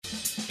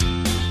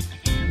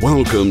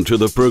Welcome to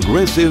the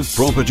Progressive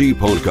Property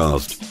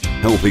Podcast,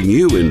 helping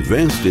you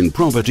invest in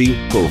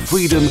property for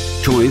freedom,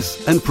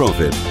 choice and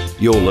profit.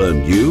 You'll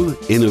learn new,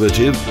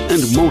 innovative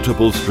and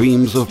multiple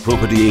streams of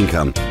property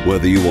income,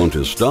 whether you want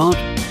to start,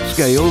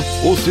 scale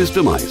or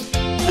systemize,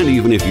 and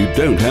even if you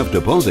don't have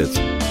deposits.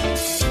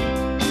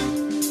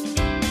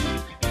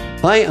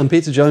 Hi, I'm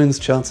Peter Jones,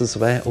 Chartered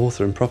Surveyor,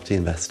 author and property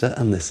investor,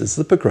 and this is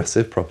the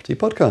Progressive Property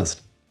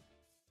Podcast.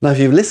 Now, if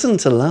you've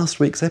listened to last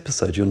week's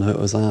episode, you'll know it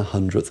was our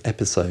 100th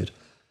episode.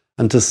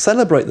 And to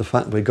celebrate the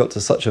fact we got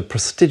to such a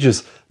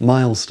prestigious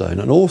milestone,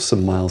 an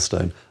awesome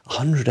milestone,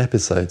 100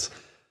 episodes,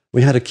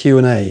 we had a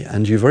Q&A,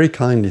 and you very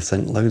kindly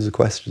sent loads of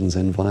questions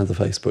in via the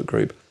Facebook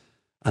group,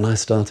 and I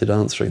started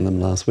answering them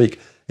last week.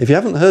 If you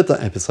haven't heard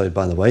that episode,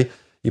 by the way,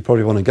 you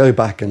probably want to go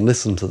back and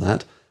listen to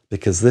that,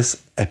 because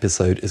this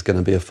episode is going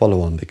to be a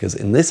follow-on, because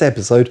in this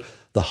episode,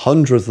 the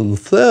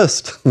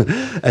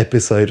 101st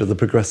episode of the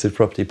Progressive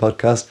Property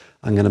Podcast,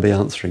 I'm going to be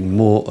answering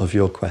more of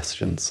your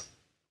questions.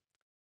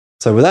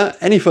 So without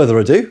any further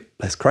ado,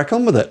 let's crack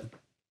on with it.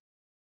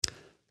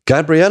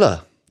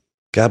 Gabriella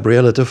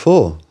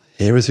Dufour,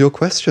 here is your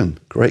question.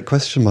 Great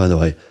question, by the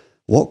way.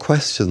 What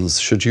questions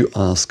should you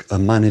ask a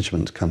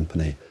management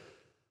company?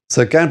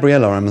 So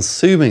Gabriella, I'm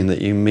assuming that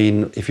you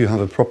mean if you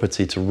have a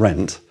property to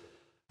rent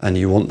and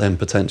you want them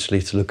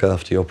potentially to look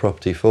after your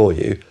property for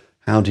you,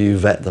 how do you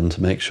vet them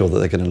to make sure that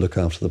they're going to look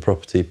after the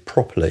property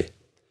properly?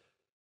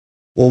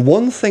 Well,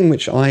 one thing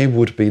which I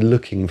would be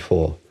looking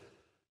for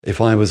if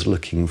I was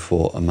looking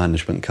for a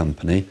management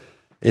company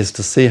is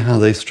to see how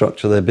they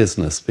structure their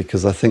business,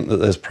 because I think that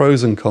there's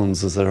pros and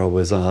cons, as there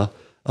always are,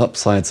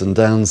 upsides and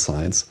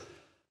downsides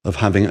of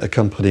having a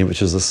company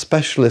which is a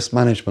specialist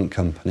management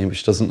company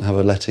which doesn't have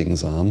a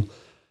lettings arm,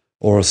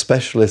 or a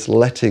specialist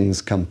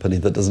lettings company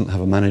that doesn't have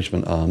a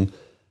management arm,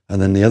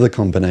 and then the other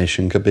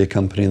combination could be a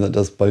company that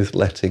does both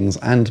lettings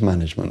and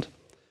management.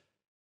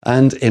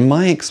 And in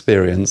my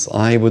experience,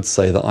 I would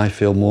say that I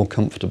feel more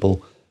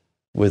comfortable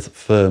with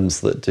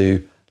firms that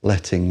do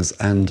lettings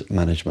and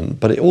management.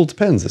 But it all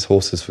depends. It's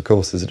horses for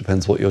courses. It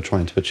depends what you're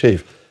trying to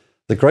achieve.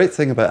 The great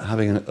thing about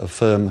having a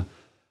firm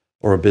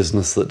or a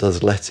business that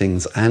does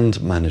lettings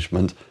and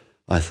management,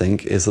 I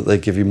think, is that they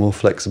give you more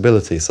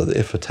flexibility, so that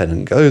if a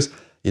tenant goes,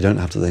 you don't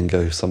have to then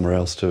go somewhere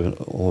else in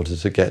order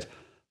to get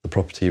the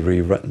property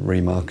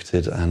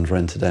remarketed and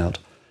rented out.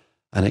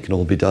 And it can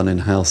all be done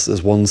in-house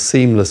as one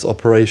seamless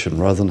operation,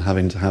 rather than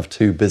having to have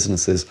two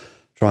businesses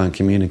try and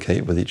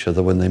communicate with each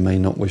other when they may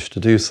not wish to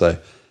do so.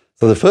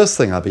 So the first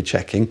thing I'll be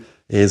checking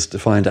is to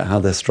find out how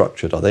they're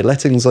structured. Are they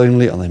lettings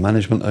only? Are they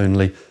management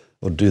only?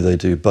 Or do they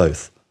do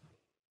both?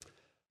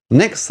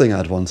 Next thing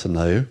I'd want to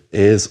know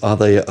is, are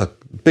they a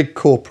big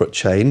corporate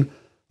chain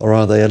or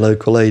are they a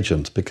local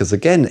agent? Because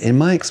again, in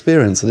my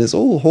experience, and it's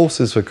all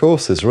horses for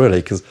courses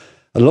really, because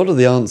a lot of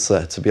the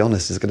answer, to be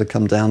honest, is going to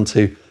come down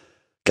to,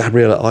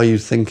 Gabriella, are you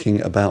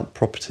thinking about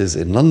properties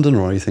in London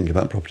or are you thinking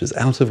about properties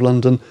out of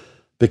London?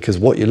 Because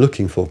what you're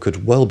looking for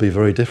could well be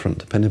very different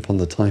depending upon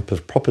the type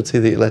of property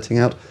that you're letting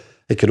out.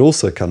 It could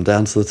also come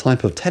down to the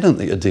type of tenant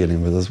that you're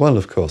dealing with as well,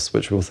 of course,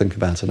 which we'll think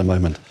about in a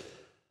moment.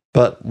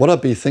 But what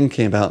I'd be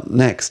thinking about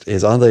next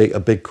is, are they a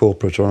big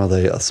corporate or are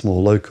they a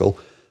small local?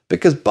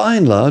 Because by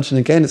and large, and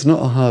again, it's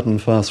not a hard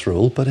and fast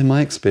rule, but in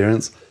my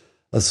experience,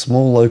 a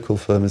small local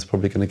firm is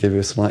probably going to give you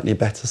a slightly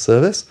better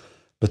service,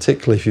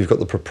 particularly if you've got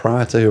the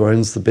proprietor who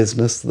owns the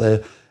business.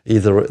 They're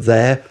either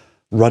there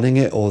running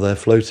it or they're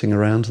floating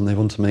around, and they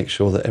want to make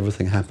sure that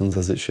everything happens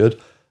as it should.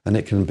 And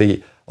it can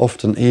be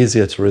often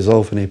easier to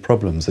resolve any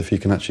problems if you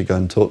can actually go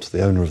and talk to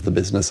the owner of the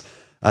business,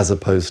 as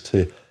opposed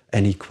to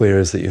any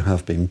queries that you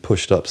have been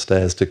pushed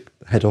upstairs to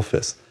head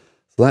office.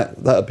 So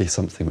that would be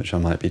something which I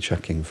might be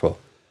checking for.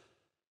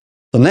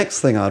 The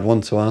next thing I'd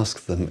want to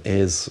ask them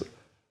is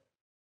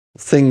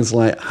things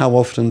like, how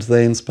often do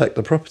they inspect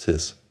the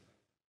properties?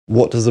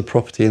 What does a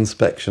property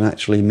inspection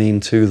actually mean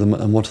to them,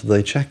 and what are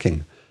they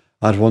checking?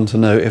 I'd want to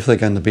know, if they're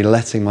going to be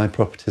letting my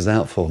properties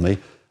out for me,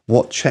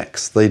 what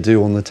checks they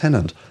do on the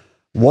tenant.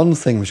 One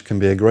thing which can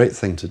be a great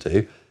thing to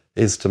do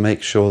is to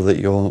make sure that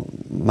your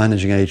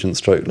managing agent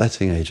stroke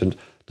letting agent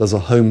does a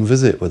home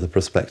visit with a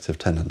prospective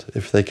tenant,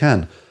 if they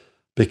can.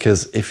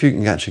 Because if you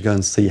can actually go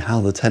and see how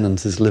the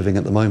tenant is living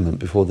at the moment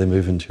before they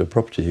move into your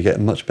property, you get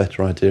a much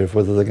better idea of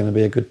whether they're going to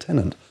be a good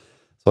tenant.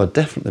 So I'd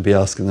definitely be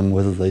asking them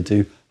whether they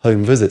do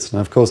home visits.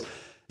 Now, of course,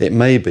 it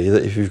may be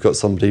that if you've got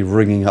somebody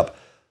ringing up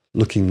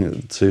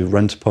looking to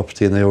rent a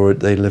property and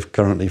they live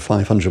currently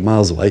 500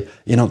 miles away,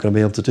 you're not going to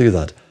be able to do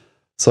that.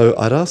 So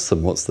I'd ask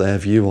them what's their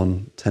view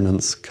on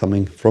tenants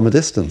coming from a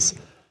distance.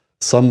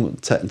 Some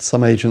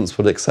agents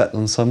would accept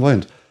them, some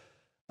won't.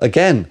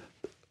 Again,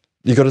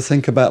 you've got to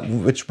think about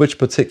which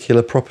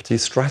particular property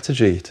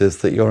strategy it is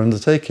that you're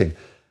undertaking.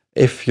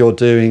 If you're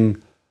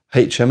doing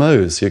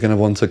HMOs, you're going to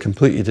want a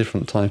completely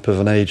different type of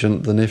an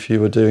agent than if you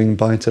were doing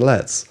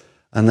buy-to-lets.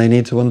 And they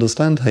need to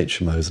understand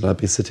HMOs. And I'd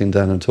be sitting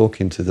down and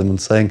talking to them and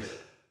saying,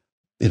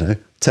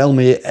 tell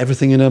me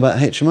everything you know about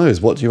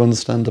HMOs. What do you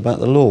understand about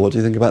the law? What do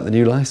you think about the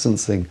new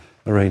licensing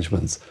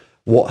arrangements?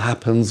 What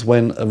happens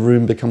when a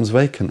room becomes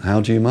vacant?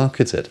 How do you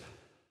market it?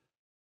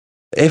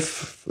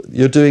 If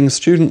you're doing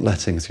student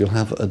lettings, you'll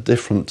have a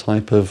different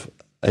type of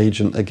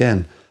agent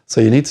again.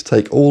 So you need to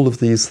take all of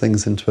these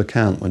things into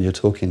account when you're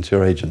talking to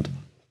your agent.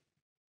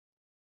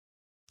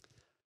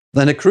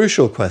 Then a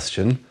crucial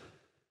question,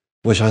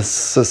 which I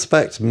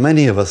suspect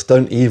many of us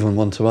don't even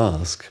want to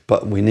ask,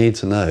 but we need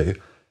to know,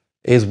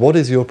 is what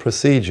is your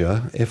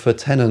procedure if a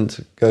tenant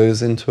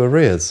goes into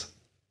arrears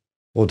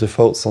or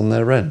defaults on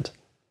their rent?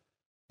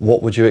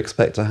 What would you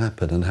expect to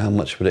happen and how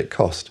much would it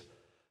cost?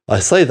 I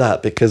say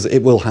that because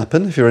it will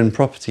happen if you're in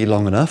property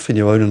long enough and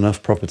you own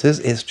enough properties.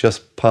 It's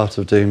just part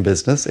of doing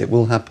business. It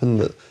will happen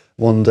that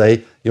one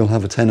day you'll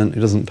have a tenant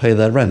who doesn't pay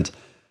their rent.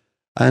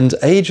 And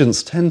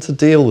agents tend to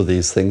deal with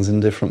these things in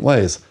different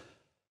ways.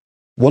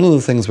 One of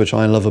the things which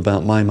I love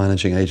about my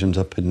managing agent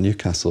up in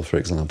Newcastle, for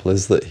example,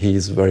 is that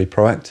he's very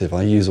proactive.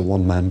 I use a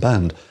one-man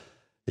band.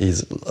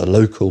 He's a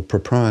local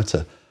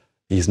proprietor.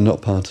 He's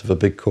not part of a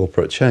big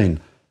corporate chain.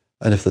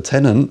 And if the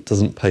tenant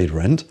doesn't pay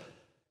rent,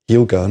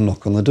 he'll go and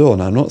knock on the door.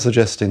 Now, I'm not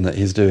suggesting that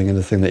he's doing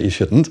anything that he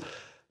shouldn't,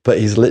 but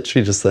he's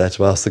literally just there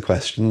to ask the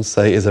question,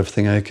 say, is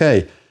everything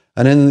okay?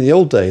 And in the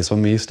old days,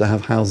 when we used to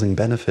have housing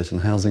benefit,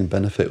 and housing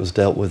benefit was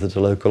dealt with at a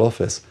local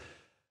office,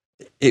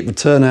 it would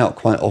turn out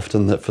quite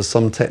often that for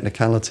some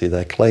technicality,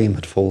 their claim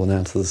had fallen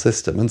out of the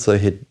system. And so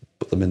he'd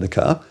put them in the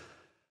car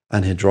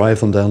and he'd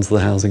drive them down to the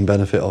housing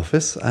benefit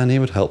office and he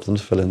would help them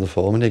to fill in the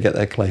form and he'd get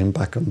their claim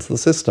back onto the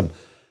system.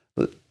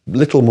 A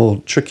little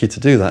more tricky to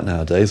do that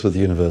nowadays with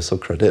universal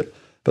credit,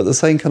 but the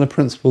same kind of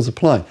principles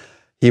apply.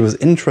 He was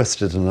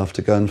interested enough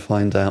to go and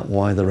find out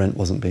why the rent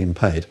wasn't being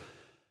paid.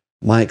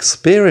 My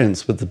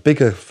experience with the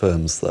bigger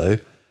firms, though,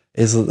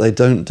 is that they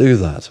don't do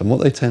that. And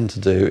what they tend to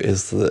do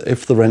is that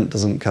if the rent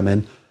doesn't come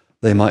in,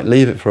 they might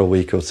leave it for a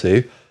week or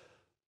two.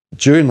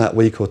 During that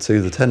week or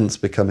two, the tenant's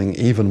becoming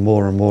even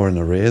more and more in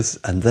arrears,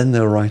 and then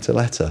they'll write a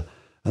letter.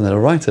 And they'll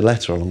write a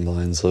letter along the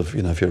lines of,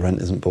 if your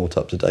rent isn't brought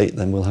up to date,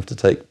 then we'll have to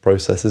take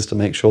processes to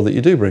make sure that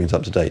you do bring it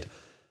up to date.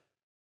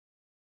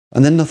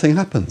 And then nothing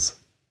happens.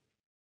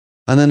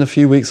 And then a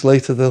few weeks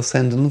later, they'll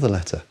send another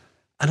letter.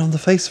 And on the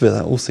face of it,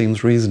 that all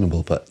seems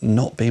reasonable, but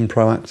not being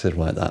proactive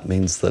like that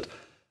means that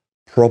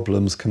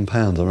problems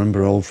compound. I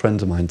remember an old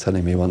friend of mine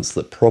telling me once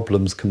that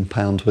problems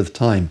compound with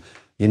time.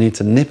 You need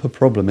to nip a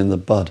problem in the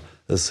bud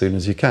as soon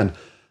as you can.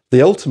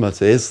 The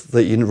ultimate is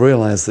that you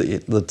realise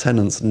that the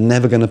tenant's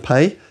never going to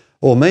pay,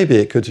 or maybe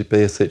it could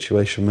be a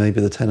situation, maybe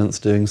the tenant's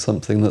doing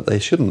something that they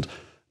shouldn't.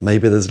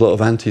 Maybe there's a lot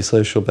of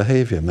antisocial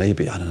behaviour.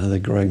 Maybe, they're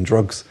growing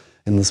drugs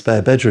in the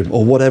spare bedroom,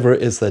 or whatever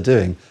it is they're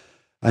doing,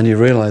 and you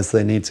realise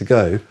they need to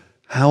go.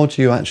 How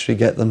do you actually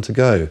get them to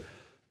go?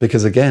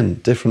 Because again,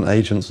 different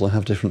agents will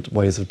have different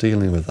ways of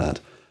dealing with that.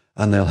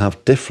 And they'll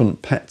have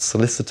different pet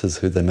solicitors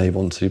who they may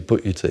want to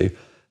put you to,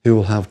 who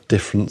will have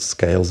different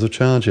scales of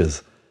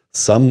charges.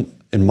 Some,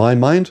 in my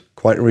mind,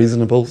 quite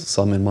reasonable.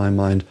 Some, in my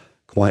mind,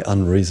 quite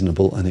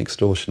unreasonable and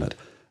extortionate.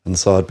 And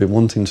so I'd be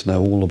wanting to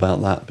know all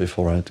about that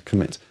before I'd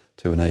commit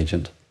to an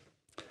agent.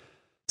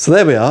 So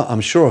there we are.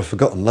 I'm sure I've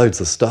forgotten loads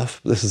of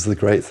stuff. This is the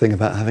great thing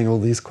about having all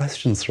these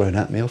questions thrown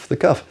at me off the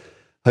cuff.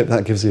 Hope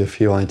that gives you a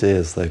few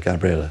ideas though,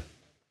 Gabriella.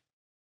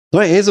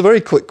 Right, here's a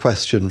very quick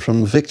question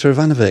from Victor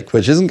Ivanovic,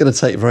 which isn't going to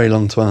take very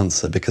long to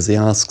answer because he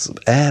asks,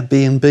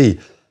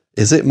 Airbnb,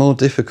 is it more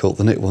difficult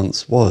than it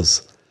once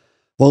was?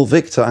 Well,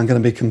 Victor, I'm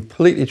going to be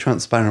completely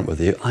transparent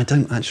with you. I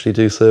don't actually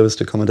do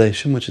serviced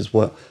accommodation, which is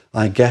what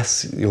I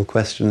guess your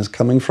question is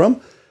coming from.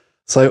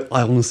 So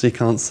I honestly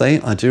can't say.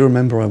 I do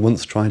remember I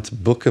once tried to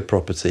book a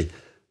property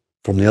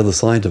from the other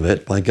side of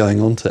it by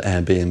going on to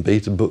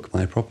Airbnb to book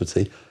my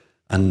property.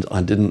 And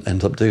I didn't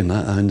end up doing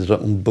that. I ended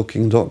up on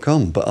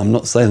booking.com. But I'm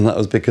not saying that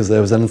was because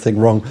there was anything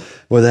wrong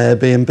with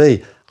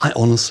Airbnb. I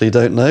honestly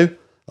don't know.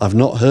 I've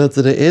not heard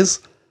that it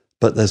is.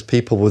 But there's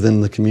people within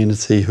the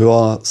community who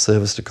are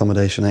serviced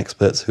accommodation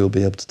experts who will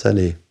be able to tell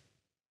you.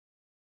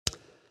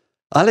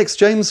 Alex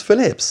James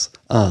Phillips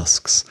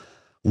asks,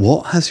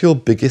 what has your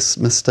biggest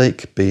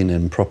mistake been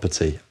in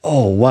property?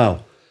 Oh,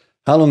 wow.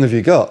 How long have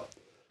you got?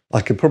 I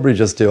could probably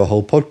just do a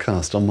whole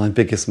podcast on my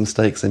biggest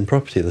mistakes in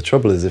property. The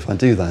trouble is, if I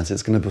do that,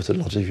 it's going to put a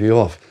lot of you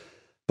off.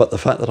 But the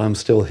fact that I'm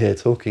still here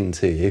talking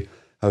to you,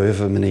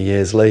 however many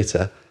years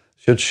later,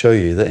 should show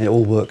you that it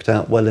all worked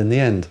out well in the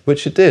end,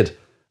 which it did,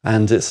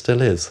 and it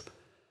still is.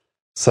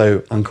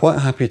 So I'm quite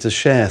happy to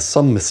share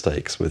some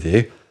mistakes with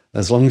you,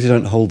 as long as you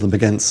don't hold them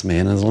against me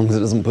and as long as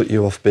it doesn't put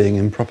you off being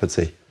in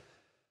property.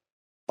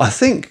 I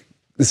think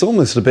it's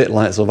almost a bit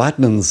like sort of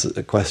Adnan's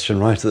question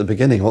right at the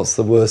beginning. What's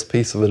the worst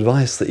piece of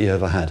advice that you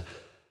ever had?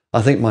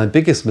 I think my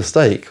biggest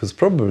mistake was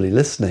probably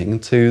listening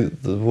to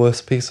the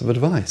worst piece of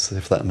advice,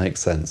 if that makes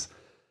sense.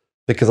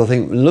 Because I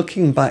think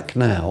looking back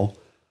now,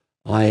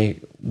 I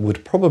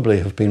would probably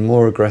have been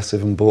more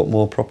aggressive and bought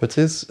more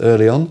properties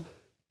early on,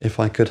 if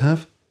I could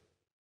have.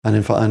 And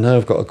in fact, I know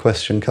I've got a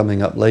question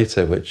coming up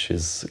later, which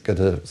is going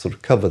to sort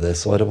of cover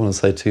this, so I don't want to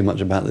say too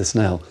much about this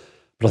now.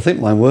 But I think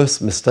my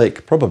worst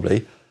mistake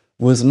probably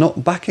was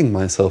not backing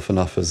myself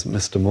enough, as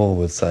Mr. Moore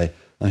would say.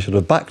 I should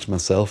have backed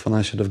myself and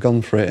I should have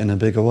gone for it in a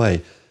bigger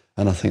way.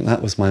 And I think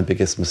that was my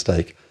biggest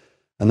mistake.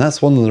 And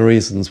that's one of the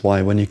reasons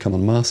why when you come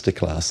on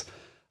Masterclass,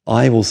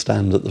 I will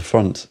stand at the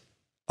front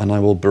and I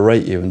will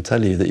berate you and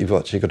tell you that you've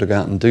actually got to go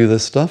out and do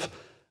this stuff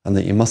and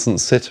that you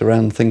mustn't sit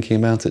around thinking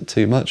about it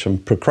too much.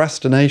 And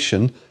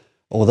procrastination,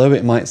 although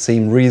it might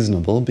seem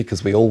reasonable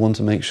because we all want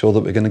to make sure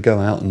that we're going to go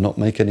out and not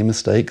make any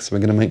mistakes, we're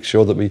going to make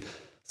sure that we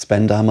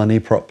spend our money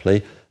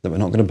properly, that we're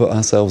not going to put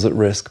ourselves at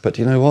risk. But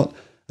you know what?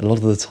 A lot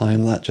of the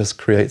time that just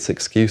creates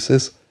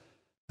excuses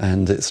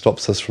and it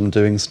stops us from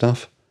doing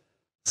stuff.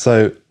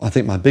 So I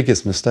think my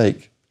biggest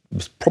mistake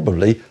was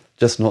probably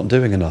just not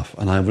doing enough.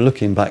 And I'm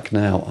looking back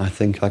now, I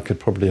think I could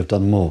probably have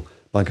done more.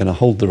 But I'm going to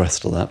hold the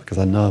rest of that because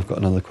I know I've got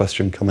another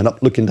question coming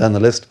up, looking down the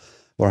list,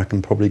 where I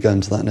can probably go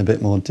into that in a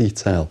bit more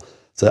detail.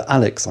 So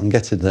Alex, I'm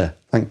getting there.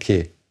 Thank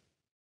you.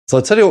 So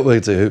I'll tell you what we'll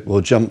do.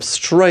 We'll jump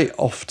straight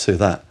off to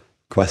that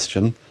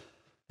question,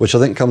 which I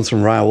think comes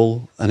from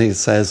Raoul. And he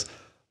says,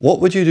 what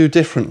would you do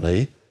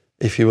differently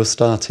if you were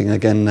starting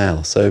again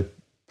now? So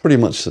pretty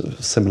much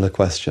a similar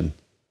question.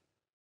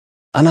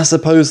 And I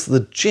suppose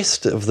the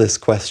gist of this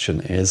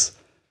question is,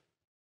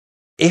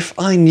 if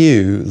I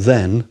knew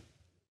then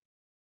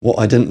what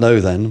I didn't know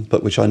then,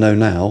 but which I know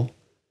now,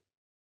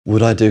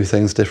 would I do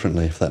things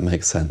differently, if that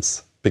makes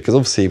sense? Because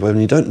obviously when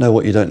you don't know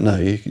what you don't know,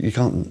 you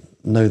can't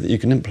know that you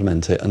can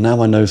implement it. And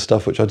now I know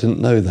stuff which I didn't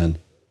know then.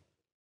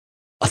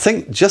 I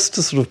think just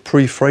to sort of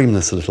pre-frame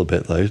this a little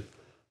bit though,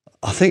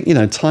 I think,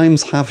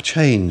 times have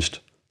changed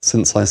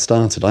since I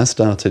started. I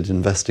started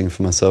investing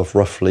for myself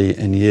roughly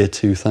in year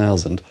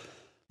 2000.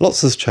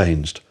 Lots has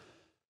changed.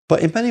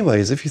 But in many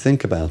ways, if you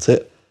think about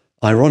it,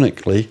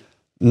 ironically,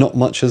 not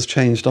much has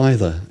changed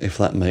either, if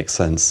that makes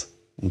sense.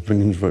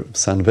 I'm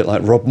sound a bit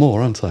like Rob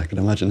Moore, aren't I? I can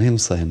imagine him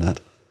saying that.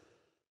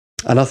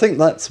 And I think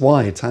that's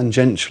why,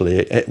 tangentially,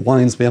 it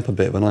winds me up a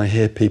bit when I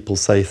hear people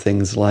say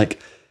things like,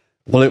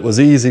 well, it was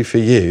easy for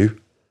you,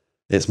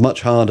 it's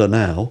much harder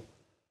now,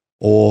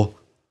 or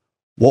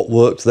what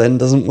worked then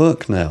doesn't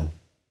work now.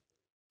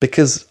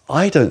 Because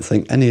I don't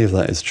think any of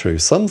that is true.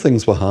 Some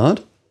things were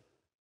hard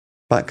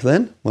back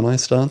then when I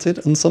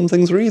started, and some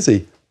things were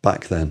easy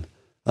back then.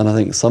 And I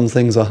think some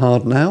things are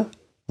hard now,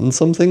 and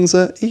some things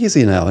are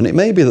easy now. And it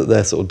may be that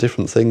they're sort of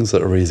different things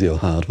that are easy or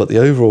hard, but the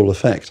overall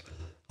effect,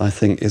 I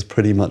think, is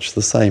pretty much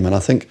the same. And I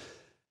think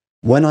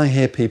when I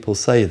hear people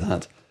say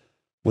that,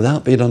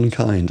 without being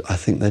unkind, I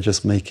think they're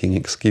just making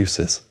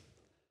excuses.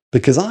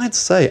 Because I'd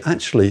say,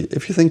 actually,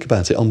 if you think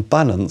about it, on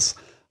balance,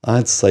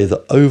 I'd say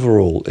that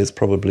overall it's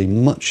probably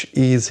much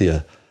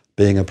easier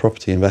being a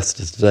property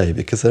investor today,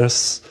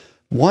 because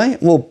why?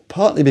 Well,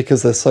 partly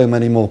because there's so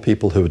many more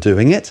people who are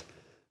doing it,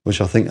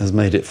 which I think has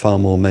made it far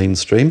more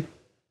mainstream.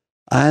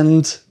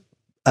 And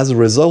as a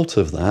result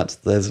of that,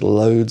 there's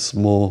loads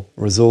more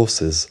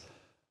resources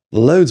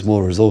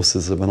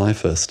than when I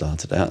first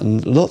started out.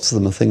 And lots of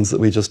them are things that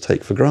we just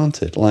take for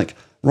granted, like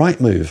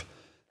Rightmove.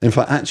 In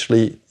fact,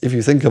 actually, if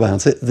you think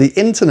about it, the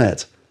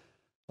internet.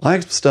 I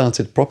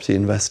started property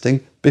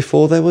investing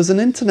before there was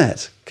an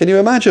internet. Can you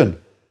imagine?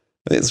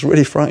 It's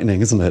really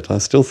frightening, isn't it? I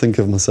still think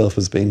of myself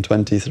as being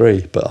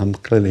 23, but I'm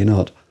clearly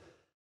not.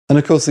 And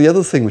of course, the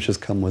other thing which has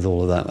come with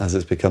all of that as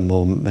it's become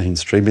more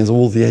mainstream is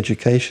all the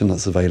education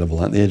that's available,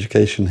 like the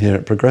education here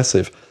at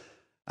Progressive.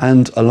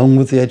 And along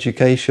with the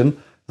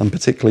education, and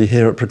particularly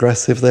here at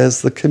Progressive,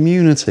 there's the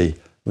community,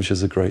 which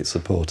is a great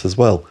support as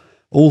well.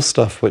 All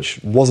stuff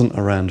which wasn't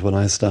around when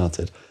I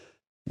started.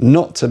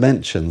 Not to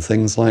mention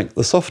things like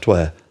the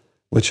software,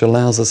 which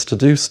allows us to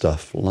do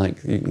stuff.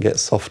 Like you can get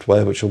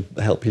software which will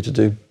help you to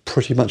do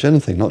pretty much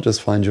anything, not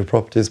just find your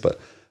properties, but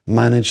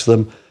manage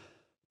them,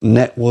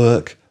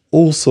 network,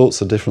 all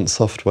sorts of different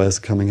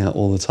softwares coming out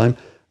all the time.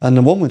 And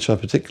the one which I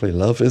particularly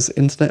love is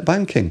internet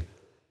banking,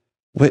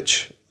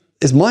 which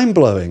is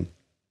mind-blowing,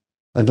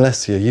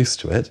 unless you're used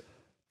to it.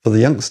 For the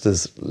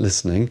youngsters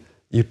listening,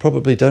 you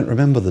probably don't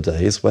remember the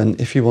days when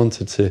if you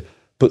wanted to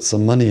put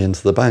some money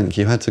into the bank,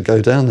 you had to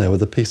go down there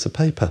with a piece of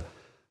paper,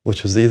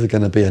 which was either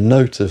going to be a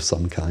note of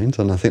some kind,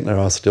 and I think there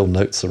are still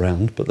notes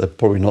around, but they're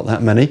probably not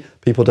that many.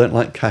 People don't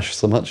like cash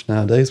so much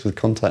nowadays with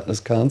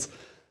contactless cards,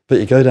 but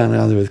you go down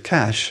either with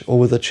cash or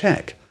with a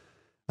cheque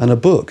and a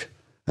book,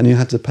 and you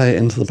had to pay it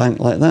into the bank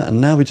like that, and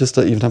now we just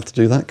don't even have to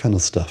do that kind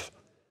of stuff.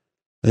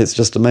 It's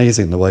just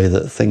amazing the way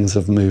that things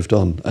have moved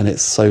on, and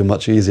it's so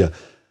much easier.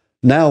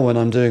 Now when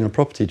I'm doing a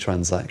property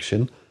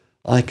transaction,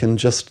 I can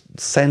just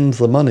send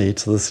the money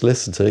to the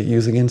solicitor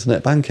using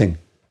internet banking,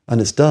 and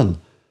it's done.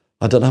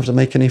 I don't have to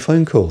make any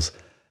phone calls.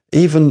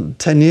 Even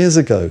 10 years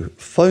ago,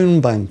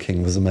 phone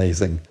banking was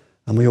amazing,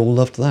 and we all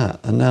loved that.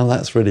 And now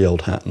that's really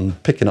old hat,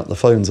 and picking up the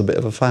phone's a bit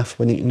of a faff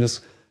when you can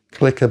just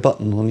click a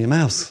button on your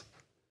mouse.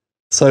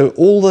 So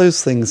all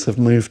those things have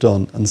moved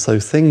on, and so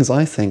things,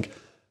 I think,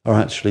 are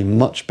actually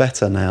much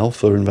better now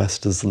for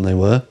investors than they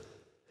were.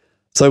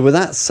 So with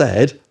that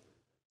said,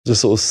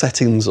 just sort of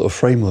setting sort of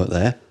framework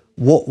there,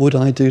 what would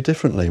I do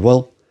differently?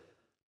 Well,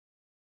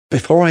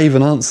 before I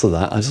even answer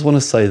that, I just want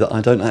to say that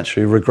I don't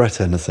actually regret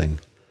anything.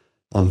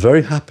 I'm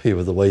very happy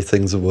with the way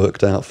things have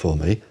worked out for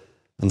me,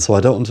 and so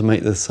I don't want to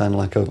make this sound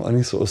like I've got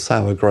any sort of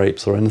sour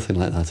grapes or anything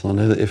like that. And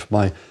I know that if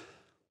my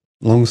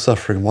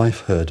long-suffering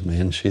wife heard me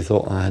and she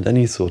thought I had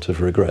any sort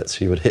of regrets,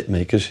 she would hit me,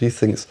 because she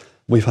thinks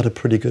we've had a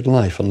pretty good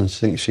life. And I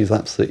think she's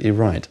absolutely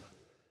right.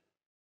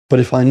 But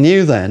if I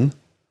knew then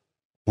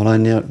what I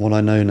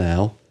know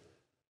now,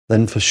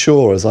 then for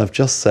sure, as I've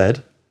just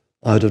said,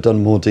 I would have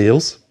done more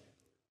deals.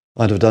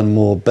 I'd have done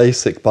more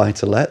basic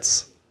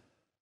buy-to-lets,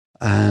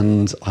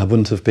 and I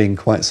wouldn't have been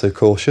quite so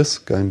cautious,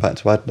 going back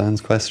to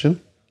Adnan's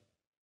question.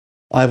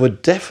 I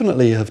would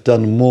definitely have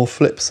done more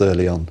flips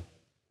early on.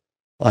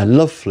 I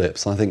love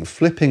flips. I think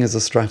flipping as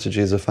a strategy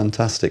is a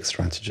fantastic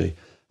strategy.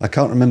 I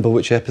can't remember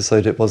which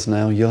episode it was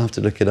now. You'll have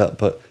to look it up,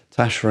 but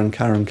Tasha and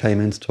Karen came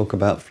in to talk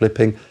about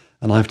flipping,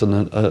 and I've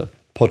done a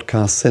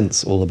podcast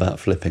since all about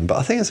flipping. But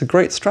I think it's a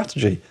great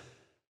strategy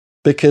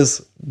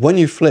because when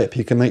you flip,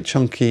 you can make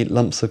chunky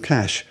lumps of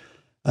cash.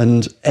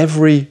 And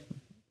every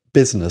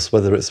business,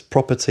 whether it's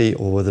property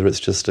or whether it's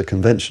just a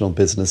conventional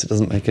business, it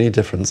doesn't make any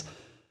difference,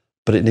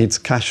 but it needs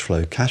cash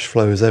flow. Cash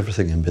flow is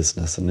everything in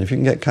business. And if you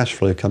can get cash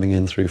flow coming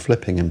in through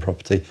flipping in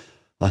property,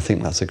 I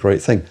think that's a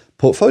great thing.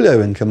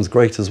 Portfolio income's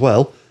great as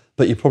well,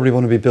 but you probably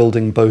want to be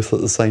building both at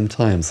the same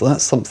time. So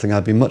that's something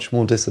I'd be much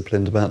more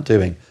disciplined about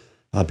doing.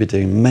 I'd be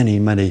doing many,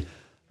 many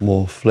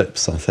more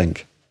flips, I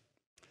think.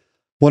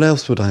 What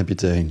else would I be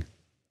doing?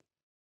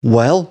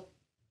 Well,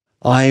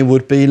 I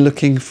would be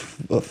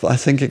exploring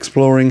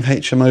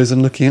HMOs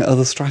and looking at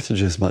other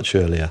strategies much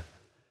earlier.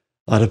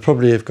 I'd have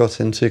probably got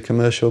into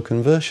commercial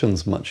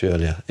conversions much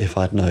earlier if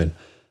I'd known.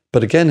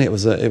 But again, it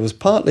was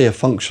partly a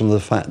function of the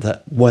fact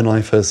that when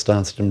I first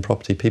started in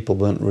property, people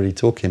weren't really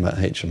talking about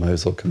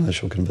HMOs or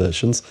commercial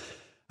conversions.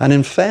 And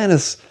in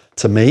fairness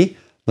to me,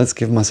 let's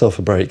give myself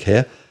a break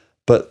here,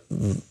 but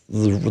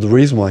the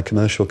reason why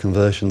commercial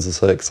conversions are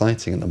so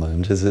exciting at the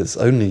moment is it's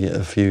only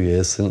a few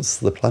years since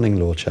the planning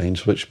law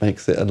changed, which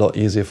makes it a lot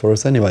easier for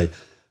us anyway,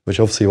 which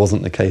obviously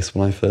wasn't the case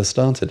when I first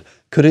started.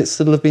 Could it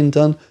still have been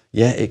done?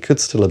 Yeah, it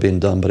could still have been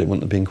done, but it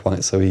wouldn't have been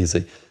quite so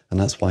easy. And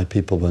that's why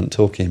people weren't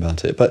talking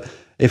about it. But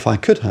if I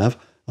could have,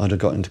 I'd have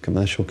got into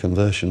commercial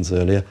conversions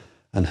earlier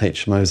and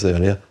HMOs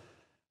earlier.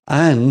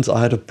 And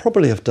I'd have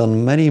probably have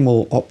done many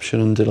more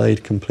option and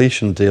delayed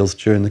completion deals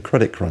during the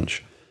credit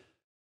crunch.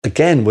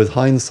 Again, with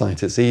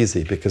hindsight, it's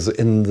easy because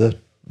in the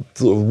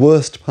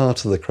worst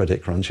part of the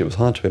credit crunch, it was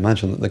hard to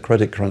imagine that the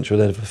credit crunch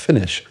would ever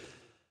finish.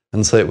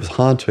 And so it was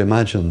hard to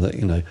imagine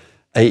that,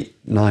 8,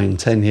 9,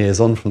 10 years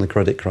on from the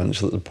credit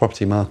crunch, that the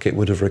property market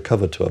would have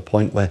recovered to a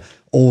point where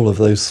all of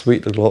those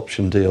sweet little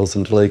option deals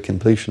and delayed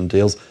completion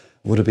deals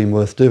would have been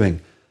worth doing.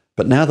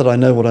 But now that I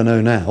know what I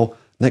know now,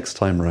 next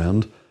time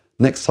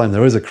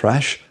there is a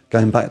crash,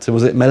 going back to,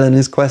 was it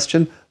Melanie's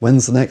question?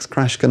 When's the next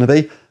crash going to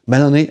be?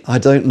 Melanie, I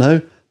don't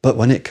know. But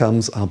when it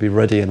comes, I'll be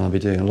ready and I'll be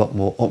doing a lot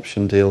more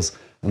option deals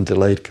and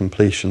delayed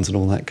completions and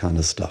all that kind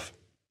of stuff.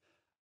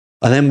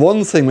 And then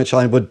one thing which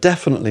I would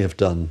definitely have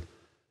done,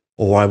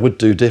 or I would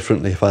do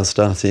differently if I was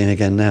starting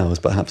again now, is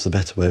perhaps a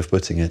better way of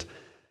putting it,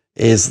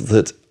 is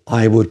that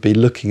I would be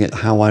looking at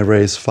how I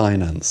raise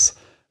finance.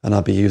 And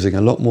I'd be using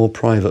a lot more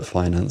private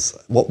finance,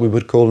 what we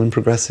would call in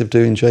Progressive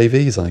doing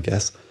JVs, I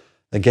guess.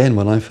 Again,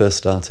 when I first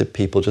started,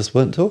 people just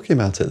weren't talking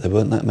about it. There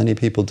weren't that many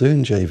people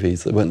doing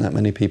JVs. There weren't that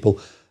many people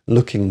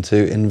looking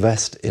to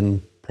invest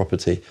in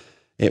property.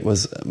 It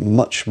was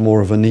much more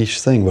of a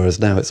niche thing, whereas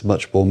now it's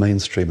much more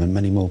mainstream and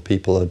many more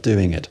people are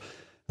doing it.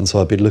 And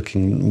so I'd be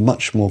looking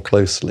much more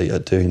closely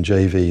at doing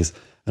JVs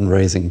and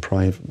raising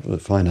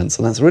private finance.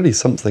 And that's really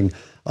something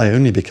I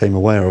only became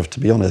aware of, to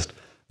be honest,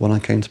 when I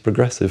came to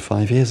Progressive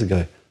 5 years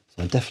ago.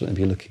 So I'd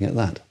definitely be looking at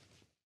that.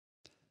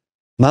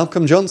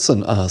 Malcolm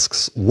Johnson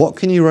asks, what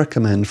can you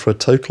recommend for a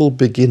total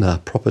beginner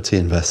property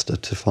investor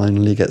to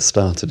finally get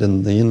started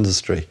in the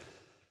industry?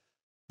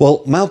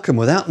 Well, Malcolm,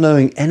 without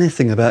knowing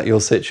anything about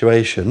your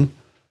situation,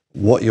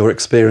 what your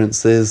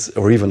experience is,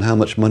 or even how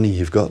much money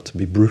you've got, to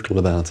be brutal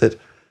about it,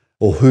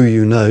 or who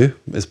you know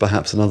is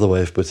perhaps another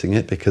way of putting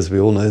it, because we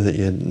all know that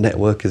your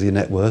network is your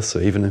net worth. So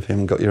even if you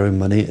haven't got your own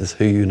money, it's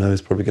who you know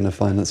is probably going to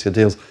finance your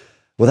deals.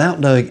 Without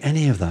knowing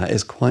any of that,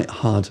 it's quite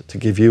hard to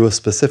give you a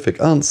specific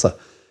answer.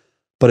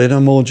 But in a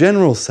more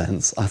general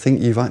sense, I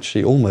think you've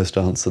actually almost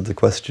answered the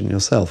question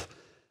yourself.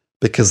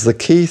 Because the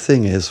key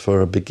thing is, for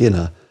a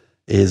beginner,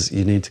 is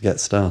you need to get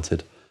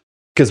started.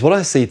 Because what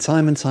I see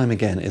time and time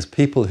again is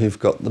people who've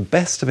got the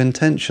best of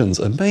intentions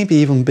and maybe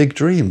even big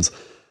dreams,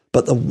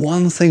 but the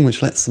one thing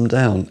which lets them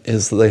down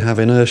is that they have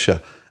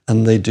inertia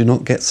and they do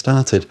not get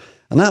started.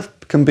 And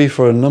that can be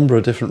for a number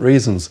of different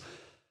reasons.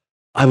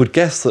 I would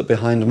guess that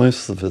behind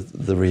most of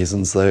the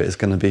reasons, though, is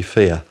going to be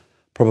fear.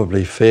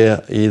 Probably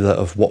fear either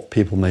of what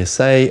people may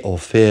say or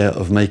fear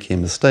of making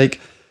a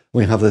mistake.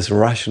 We have this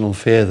irrational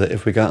fear that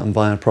if we go out and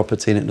buy a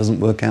property and it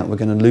doesn't work out, we're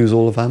going to lose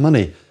all of our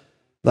money.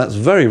 That's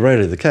very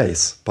rarely the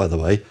case, by the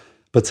way,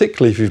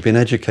 particularly if you've been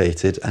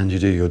educated and you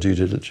do your due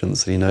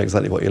diligence and you know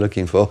exactly what you're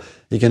looking for.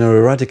 You're going to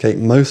eradicate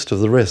most of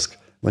the risk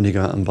when you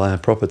go out and buy a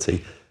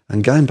property.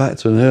 And going back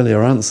to an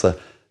earlier answer,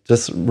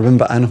 just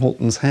remember Anne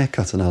Horton's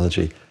haircut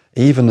analogy.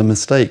 Even a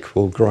mistake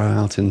will grow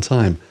out in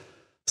time.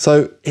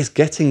 So it's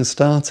getting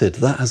started.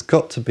 That has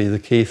got to be the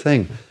key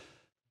thing.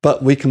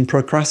 But we can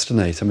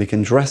procrastinate and we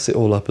can dress it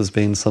all up as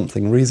being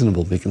something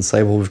reasonable. We can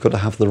say, well, we've got to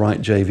have the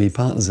right JV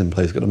partners in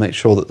place. We've got to make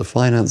sure that the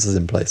finance is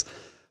in place.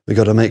 We've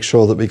got to make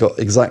sure that we got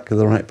exactly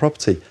the right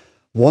property.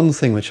 One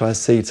thing which I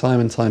see time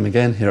and time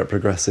again here at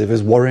Progressive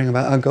is worrying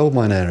about our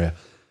goldmine area,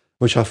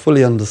 which I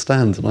fully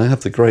understand. And I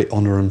have the great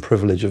honour and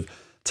privilege of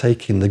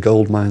taking the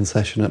goldmine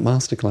session at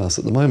Masterclass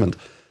at the moment.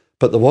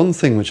 But the one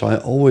thing which I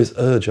always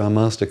urge our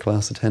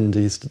Masterclass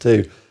attendees to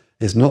do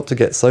is not to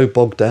get so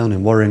bogged down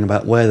in worrying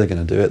about where they're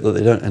going to do it that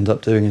they don't end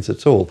up doing it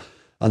at all.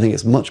 I think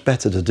it's much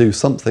better to do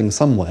something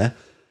somewhere,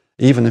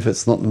 even if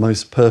it's not the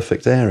most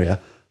perfect area,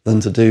 than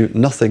to do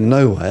nothing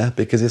nowhere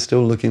because you're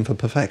still looking for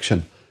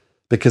perfection.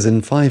 Because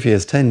in 5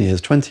 years, 10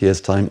 years, 20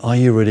 years' time, are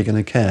you really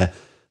going to care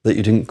that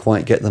you didn't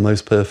quite get the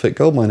most perfect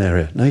goldmine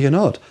area? No, you're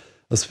not.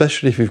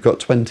 Especially if you've got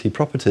 20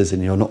 properties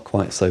in your not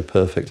quite so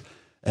perfect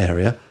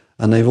area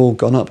and they've all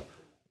gone up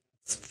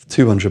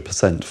 200%,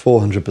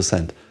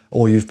 400%,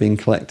 or you've been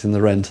collecting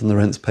the rent and the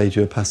rent's paid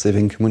you a passive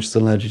income which has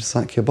allowed you to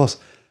sack your boss.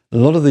 A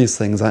lot of these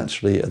things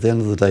actually, at the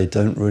end of the day,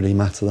 don't really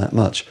matter that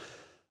much.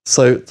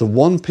 So the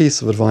one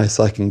piece of advice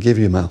I can give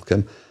you,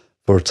 Malcolm,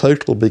 for a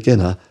total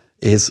beginner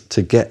is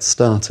to get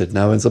started.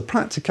 Now, as a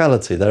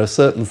practicality, there are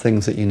certain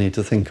things that you need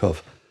to think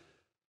of.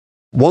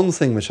 One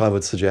thing which I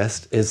would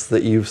suggest is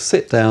that you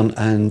sit down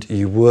and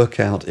you work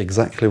out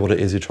exactly what it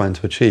is you're trying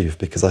to achieve,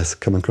 because I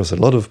come across a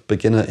lot of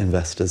beginner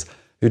investors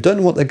who don't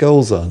know what their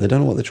goals are. They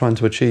don't know what they're trying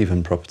to achieve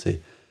in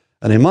property.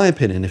 And in my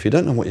opinion, if you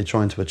don't know what you're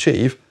trying to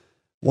achieve,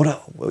 you're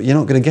not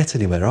going to get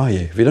anywhere, are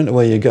you? If you don't know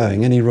where you're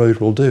going, any road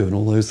will do, and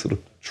all those sort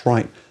of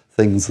trite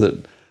things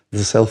that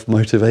the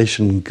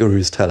self-motivation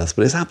gurus tell us.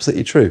 But it's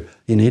absolutely true.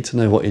 You need to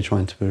know what you're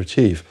trying to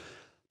achieve.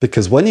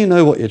 Because when you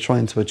know what you're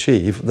trying to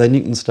achieve, then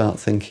you can start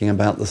thinking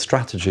about the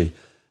strategy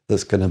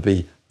that's going to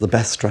be the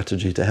best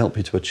strategy to help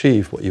you to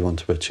achieve what you want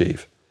to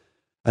achieve.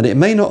 And it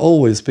may not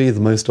always be the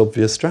most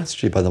obvious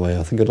strategy, by the way.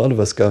 I think a lot of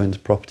us go into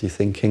property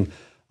thinking,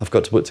 I've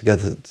got to put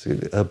together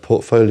a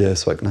portfolio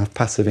so I can have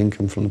passive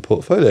income from the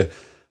portfolio.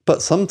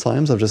 But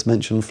sometimes, I've just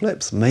mentioned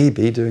flips.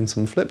 Maybe doing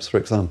some flips, for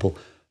example,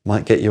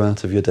 might get you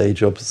out of your day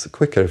jobs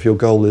quicker if your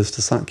goal is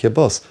to sack your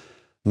boss.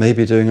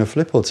 Maybe doing a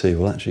flip or two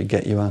will actually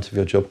get you out of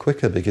your job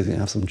quicker because you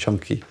have some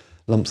chunky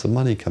lumps of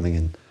money coming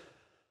in.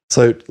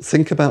 So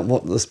think about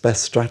what the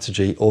best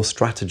strategy or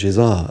strategies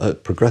are.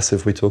 At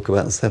Progressive, we talk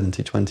about the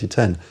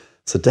 70-20-10.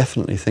 So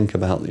definitely think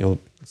about your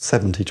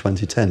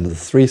 70-20-10, the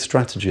three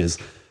strategies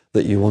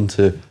that you want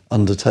to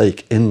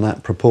undertake in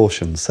that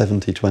proportion,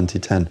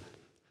 70-20-10.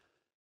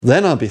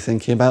 Then I'll be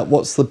thinking about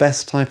what's the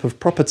best type of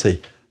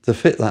property to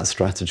fit that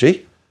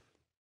strategy,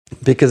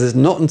 because it's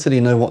not until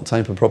you know what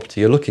type of property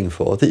you're looking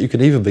for that you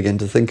can even begin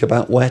to think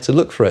about where to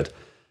look for it.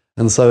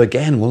 And so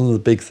again, one of the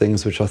big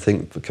things which I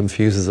think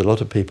confuses a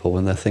lot of people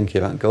when they're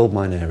thinking about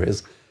goldmine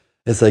areas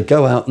is they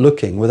go out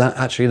looking without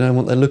actually knowing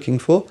what they're looking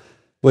for,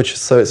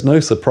 so it's no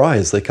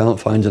surprise they can't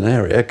find an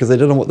area because they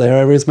don't know what their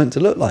area is meant to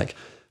look like.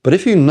 But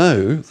if you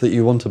know that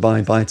you want to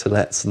buy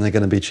buy-to-lets and they're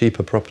going to be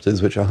cheaper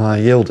properties which are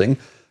higher yielding,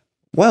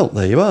 well,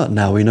 there you are.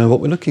 Now we know what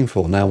we're looking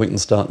for. Now we can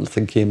start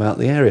thinking about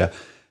the area.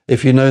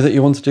 If you know that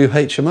you want to do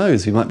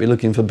HMOs, you might be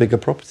looking for bigger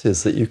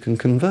properties that you can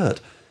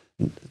convert.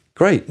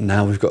 Great,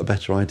 now we've got a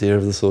better idea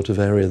of the sort of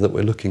area that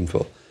we're looking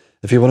for.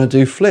 If you want to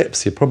do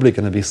flips, you're probably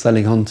going to be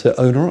selling on to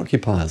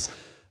owner-occupiers.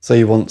 So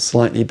you want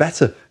slightly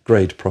better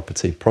grade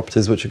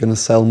properties which are going to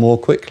sell more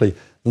quickly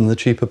than the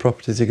cheaper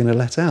properties you're going to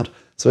let out.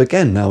 So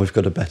again, now we've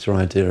got a better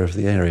idea of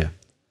the area.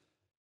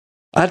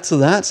 Add to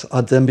that,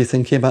 I'd then be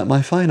thinking about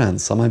my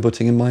finance. Am I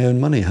putting in my own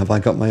money? Have I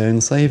got my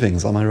own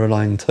savings? Am I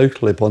relying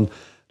totally upon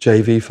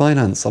JV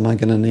finance? Am I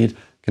going to need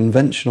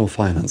conventional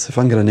finance? If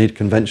I'm going to need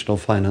conventional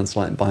finance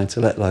like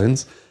buy-to-let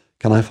loans,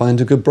 can I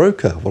find a good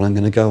broker? Well, I'm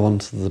going to go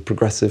onto the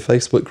Progressive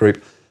Facebook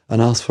group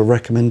and ask for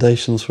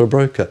recommendations for a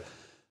broker.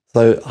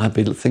 So I'd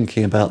be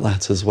thinking about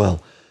that as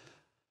well.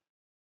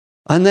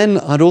 And then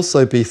I'd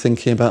also be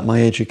thinking about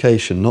my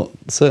education,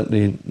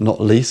 certainly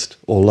not least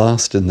or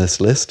last in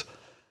this list.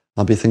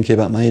 I'll be thinking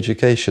about my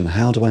education.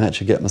 How do I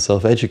actually get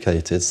myself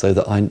educated so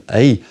that I,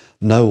 A,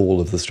 know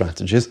all of the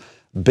strategies,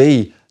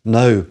 B,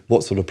 know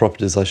what sort of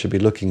properties I should be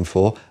looking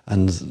for,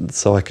 and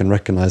so I can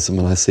recognise them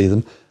when I see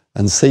them,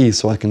 and C,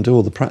 so I can do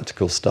all the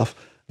practical stuff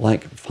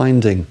like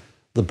finding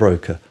the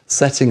broker,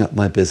 setting up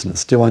my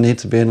business. Do I need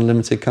to be in a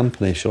limited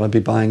company? Should I be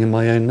buying in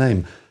my own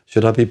name?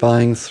 Should I be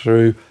buying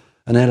through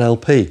an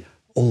LLP?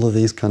 All of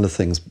these kind of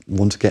things.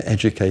 Want to get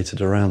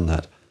educated around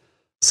that.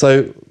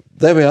 So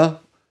there we are.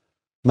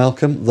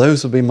 Malcolm,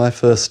 those would be my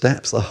first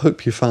steps. I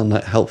hope you found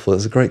that helpful.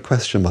 It's a great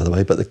question, by the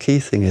way, but the key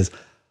thing is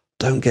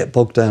don't get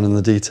bogged down in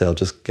the detail.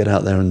 Just get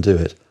out there and do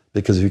it.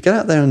 Because if you get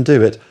out there and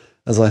do it,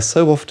 as I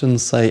so often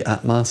say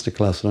at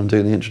Masterclass when I'm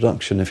doing the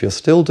introduction, if you're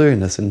still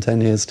doing this in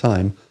 10 years'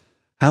 time,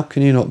 how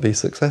can you not be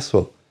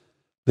successful?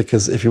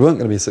 Because if you weren't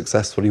going to be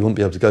successful, you wouldn't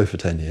be able to go for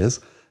 10 years.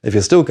 If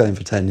you're still going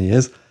for 10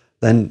 years,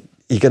 then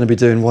you're going to be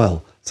doing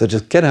well. So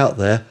just get out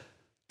there,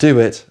 do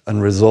it,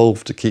 and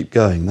resolve to keep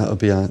going. That would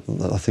be, I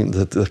think,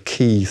 the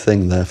key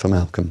thing there for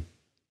Malcolm.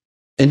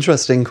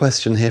 Interesting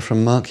question here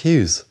from Mark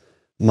Hughes.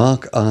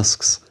 Mark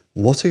asks,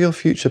 what are your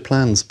future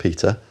plans,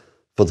 Peter,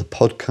 for the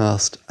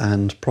podcast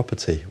and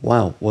property?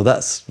 Wow, well,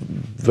 that's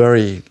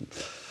very...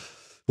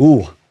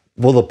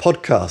 Well, the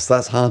podcast,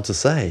 that's hard to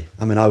say.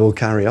 I mean, I will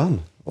carry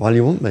on while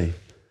you want me,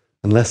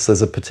 unless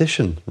there's a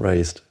petition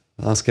raised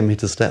asking me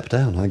to step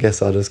down. I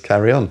guess I'll just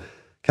carry on.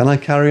 Can I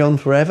carry on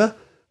forever?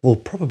 Well,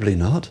 probably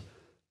not.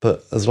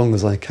 But as long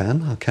as I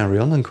can, I'll carry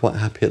on. I'm quite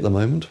happy at the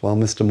moment while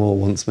Mr. Moore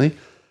wants me.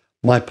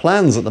 My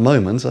plans at the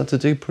moment are to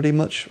do pretty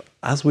much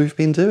as we've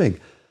been doing.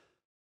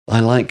 I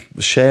like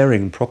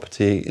sharing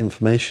property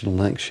information.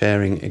 I like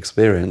sharing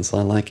experience.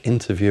 I like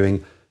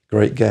interviewing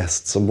great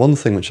guests. And one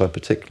thing which I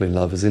particularly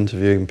love is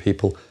interviewing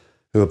people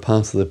who are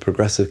part of the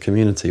progressive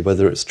community,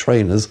 whether it's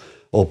trainers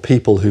or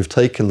people who've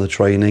taken the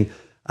training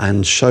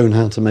and shown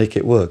how to make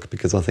it work,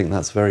 because I think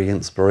that's very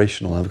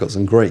inspirational. I've got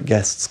some great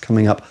guests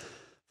coming up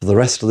for the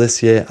rest of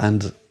this year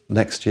and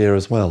next year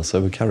as well.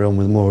 So we carry on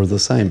with more of the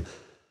same.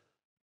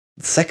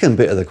 The second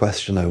bit of the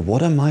question, though,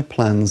 what are my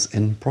plans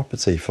in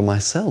property for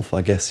myself,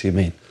 I guess you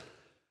mean?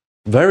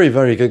 Very,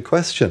 very good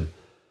question.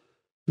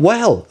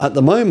 Well, at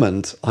the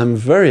moment, I'm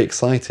very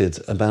excited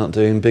about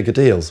doing bigger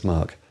deals,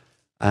 Mark.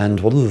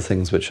 And one of the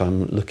things which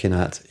I'm looking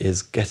at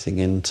is getting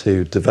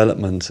into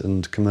development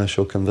and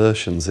commercial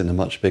conversions in a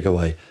much bigger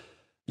way.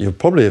 You'll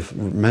probably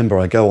remember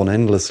I go on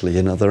endlessly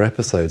in other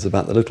episodes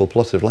about the little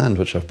plot of land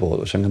which I've bought,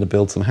 which I'm going to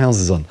build some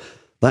houses on.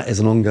 That is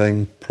an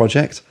ongoing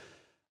project.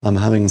 I'm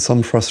having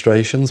some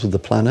frustrations with the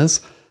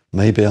planners.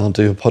 Maybe I'll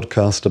do a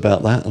podcast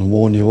about that and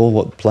warn you all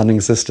what planning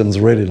systems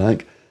are really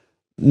like.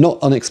 Not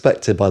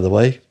unexpected, by the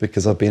way,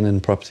 because I've been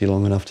in property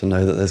long enough to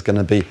know that there's going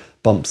to be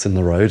bumps in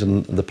the road,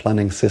 and the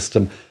planning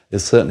system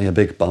is certainly a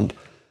big bump.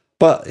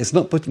 But it's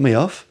not putting me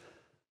off.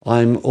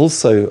 I'm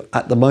also,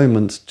 at the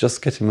moment,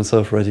 just getting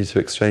myself ready to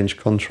exchange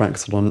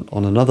contracts on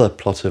another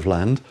plot of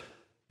land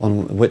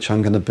on which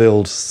I'm going to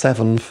build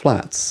 7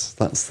 flats.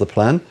 That's the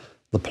plan.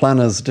 The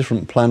planners,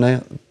 different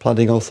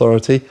planning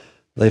authority,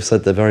 they've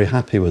said they're very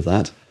happy with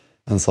that.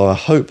 And so I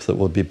hope that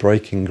we'll be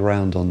breaking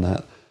ground on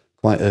that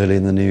quite early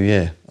in the new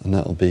year, and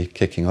that will be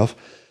kicking off.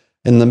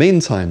 In the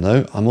meantime,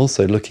 though, I'm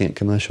also looking at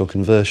commercial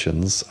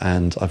conversions,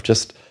 and I've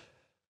just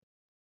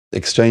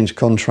exchanged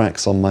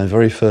contracts on my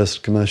very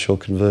first commercial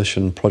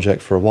conversion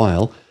project for a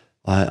while.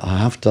 I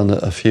have done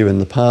a few in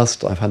the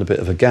past. I've had a bit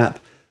of a gap.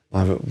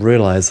 I've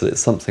realised that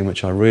it's something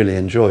which I really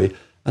enjoy.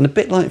 And a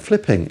bit like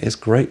flipping, it's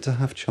great to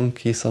have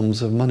chunky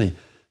sums of money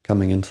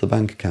coming into the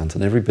bank account,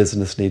 and every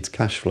business needs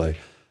cash flow.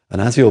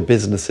 And as your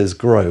businesses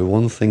grow,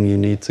 one thing you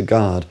need to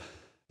guard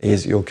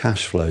is your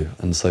cash flow.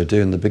 And so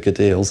doing the bigger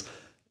deals,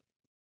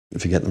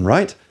 if you get them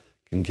right,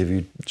 can give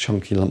you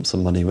chunky lumps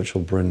of money which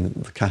will bring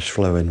the cash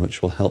flow in,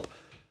 which will help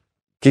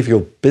give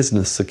your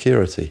business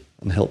security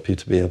and help you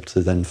to be able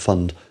to then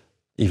fund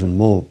even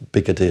more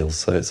bigger deals.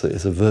 So it's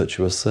a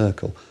virtuous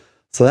circle.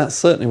 So that's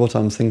certainly what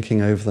I'm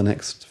thinking over the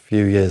next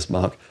few years,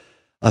 Mark.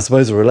 I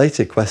suppose a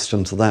related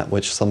question to that,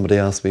 which somebody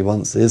asked me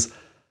once, is,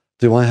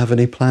 do I have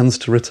any plans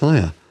to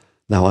retire?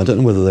 Now, I don't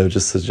know whether they were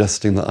just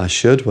suggesting that I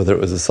should, whether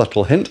it was a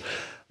subtle hint.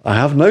 I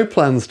have no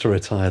plans to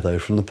retire, though,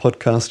 from the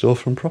podcast or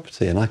from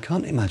property, and I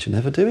can't imagine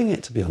ever doing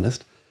it, to be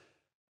honest.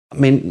 I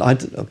mean,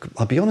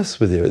 I'll be honest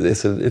with you, it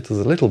is a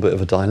little bit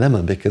of a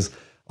dilemma, because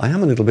I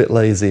am a little bit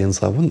lazy, and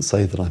so I wouldn't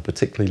say that I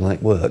particularly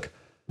like work.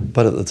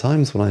 But at the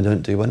times when I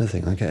don't do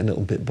anything, I get a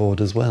little bit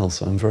bored as well,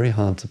 so I'm very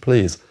hard to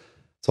please.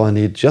 So I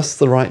need just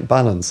the right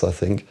balance, I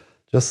think,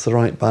 just the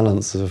right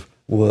balance of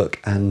work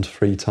and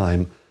free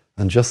time,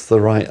 and just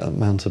the right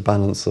amount of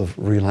balance of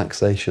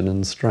relaxation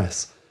and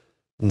stress.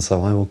 And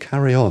so I will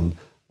carry on,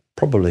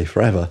 probably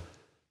forever,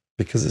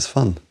 because it's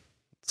fun.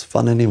 It's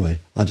fun anyway.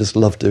 I just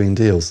love doing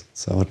deals,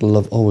 so I'd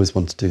always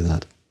want to do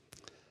that.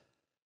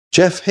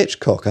 Jeff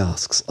Hitchcock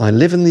asks, I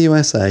live in the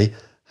USA.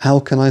 How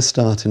can I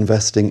start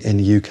investing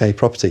in UK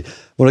property?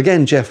 Well,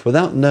 again, Jeff,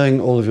 without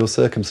knowing all of your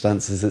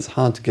circumstances, it's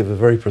hard to give a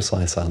very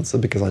precise answer,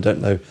 because I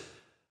don't know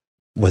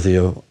whether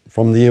you're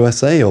from the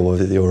USA or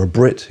whether you're a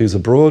Brit who's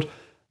abroad,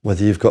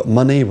 whether you've got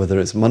money, whether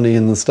it's money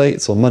in the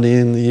States or money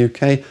in the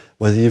UK,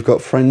 whether you've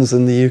got friends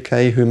in the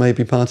UK who may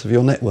be part of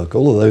your network.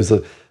 All of those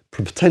are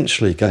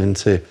potentially going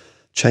to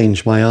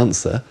change my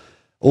answer.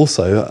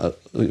 Also,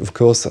 of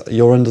course,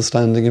 your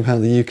understanding of how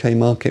the UK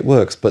market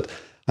works. But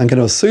I'm going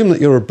to assume that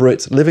you're a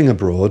Brit living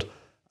abroad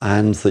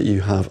and that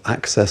you have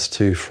access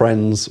to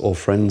friends or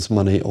friends'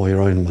 money or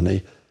your own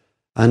money.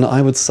 And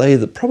I would say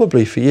that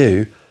probably for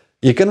you,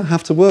 you're going to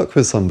have to work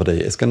with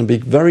somebody. It's going to be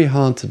very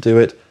hard to do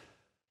it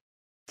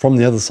from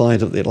the other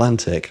side of the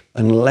Atlantic,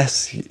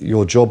 unless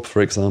your job,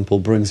 for example,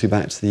 brings you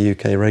back to the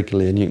UK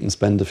regularly and you can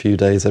spend a few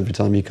days every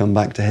time you come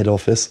back to head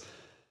office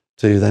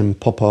to then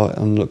pop out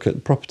and look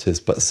at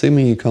properties. But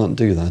assuming you can't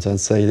do that, I'd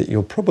say that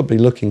you're probably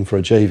looking for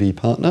a JV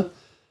partner,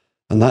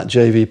 and that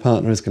JV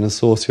partner is going to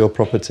source your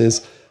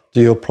properties,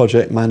 do your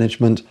project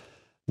management,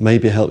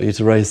 maybe help you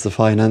to raise the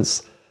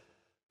finance.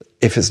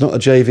 If it's not a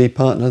JV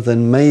partner,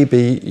 then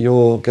maybe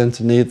you're going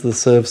to need the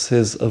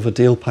services of a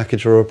deal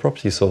packager or a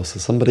property sourcer,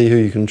 somebody who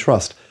you can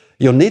trust.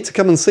 You'll need to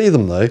come and see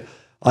them, though.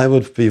 I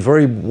would be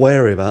very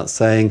wary about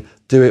saying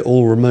do it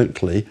all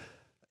remotely.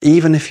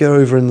 Even if you're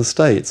over in the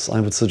States,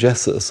 I would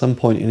suggest that at some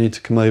point you need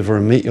to come over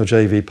and meet your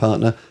JV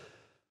partner,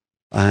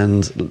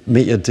 and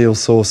meet your deal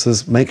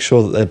sources. Make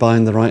sure that they're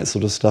buying the right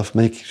sort of stuff.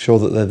 Make sure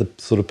that they're the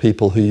sort of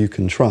people who you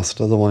can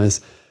trust. Otherwise,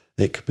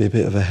 it could be a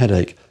bit of a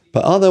headache.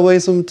 But are there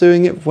ways of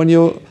doing it when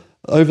you're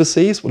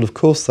overseas? Well, of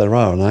course there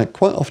are. And I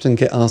quite often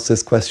get asked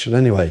this question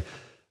anyway.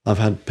 I've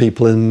had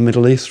people in the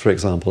Middle East, for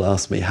example,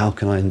 ask me, how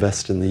can I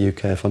invest in the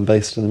UK if I'm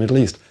based in the Middle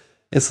East?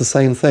 It's the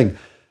same thing.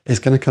 It's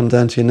going to come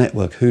down to your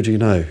network. Who do you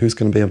know? Who's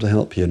going to be able to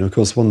help you? And of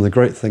course, one of the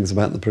great things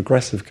about the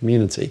progressive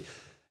community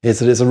is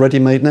that it's a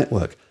ready-made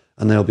network.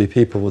 And there'll be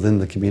people within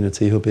the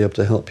community who'll be able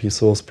to help you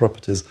source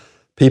properties,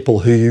 people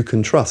who you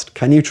can trust.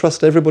 Can you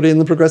trust everybody in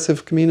the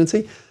progressive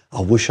community?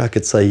 I wish I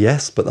could say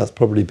yes, but that's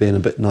probably being a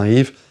bit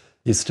naive.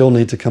 You still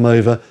need to come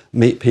over,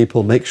 meet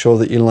people, make sure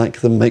that you like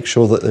them, make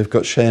sure that they've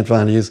got shared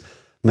values,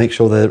 make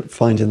sure they're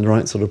finding the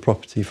right sort of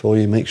property for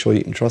you, make sure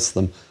you can trust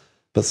them.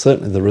 But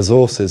certainly the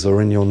resources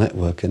are in your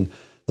network, and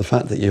the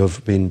fact that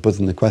you've been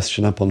putting the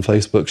question up on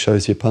Facebook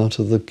shows you're part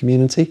of the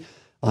community.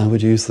 I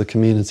would use the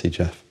community,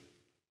 Jeff.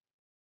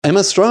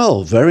 Emma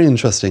Strahl, very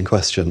interesting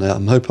question. I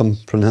hope I'm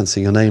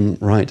pronouncing your name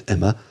right,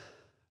 Emma.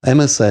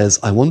 Emma says,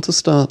 I want to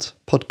start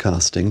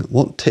podcasting.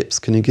 What tips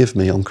can you give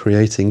me on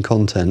creating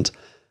content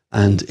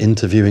and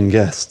interviewing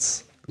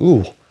guests?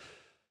 Ooh,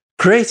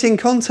 creating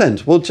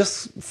content. Well,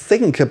 just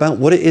think about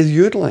what it is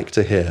you'd like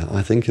to hear,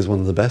 I think is one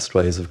of the best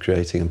ways of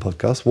creating a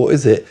podcast. What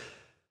is it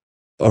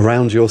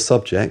around your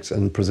subject?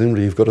 And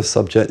presumably you've got a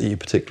subject that you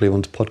particularly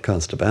want to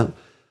podcast about.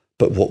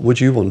 But what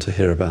would you want to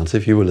hear about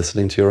if you were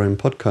listening to your own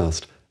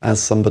podcast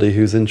as somebody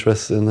who's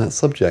interested in that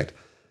subject?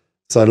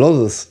 So a lot of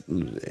this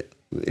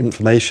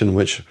information,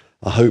 which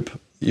I hope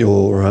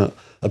you're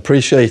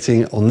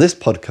appreciating on this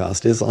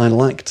podcast, is I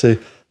like to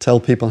tell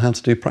people how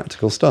to do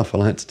practical stuff. I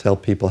like to tell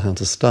people how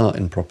to start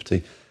in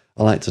property.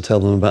 I like to tell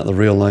them about the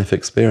real life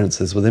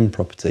experiences within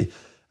property.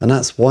 And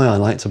that's why I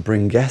like to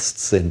bring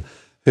guests in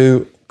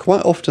who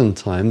quite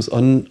oftentimes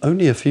are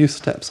only a few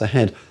steps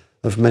ahead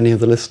of many of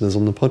the listeners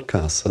on the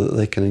podcast, so that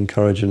they can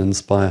encourage and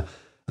inspire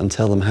and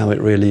tell them how it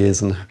really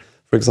is. And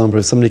for example,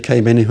 if somebody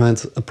came in who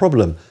had a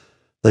problem,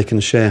 they can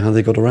share how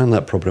they got around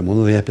that problem. One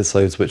of the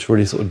episodes which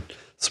really sort of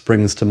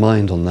springs to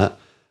mind on that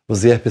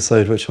was the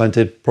episode which I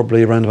did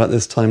probably around about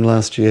this time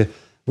last year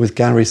with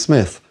Gary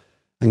Smith.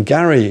 And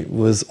Gary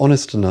was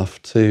honest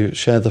enough to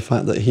share the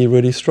fact that he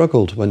really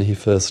struggled when he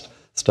first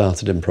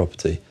started in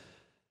property.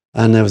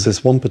 And there was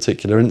this one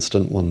particular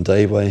incident one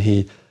day where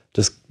he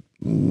just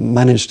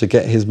managed to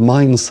get his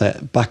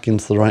mindset back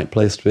into the right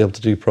place to be able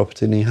to do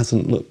property, and he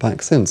hasn't looked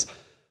back since.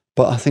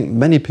 But I think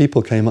many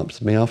people came up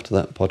to me after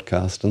that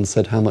podcast and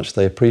said how much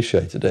they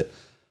appreciated it,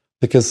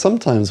 because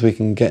sometimes we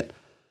can get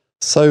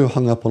so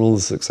hung up on all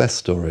the success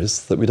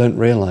stories that we don't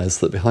realise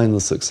that behind the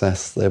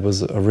success there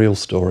was a real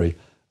story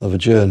of a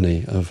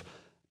journey, of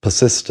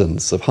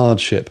persistence, of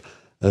hardship,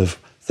 of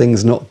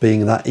things not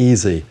being that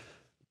easy,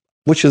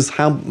 which is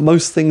how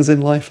most things in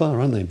life are,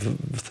 aren't they?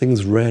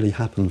 Things rarely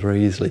happen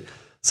very easily.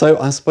 So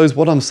I suppose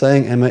what I'm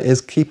saying, Emma, is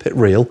keep it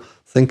real.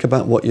 Think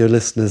about what your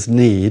listeners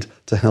need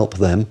to help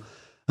them.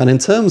 And in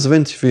terms of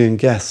interviewing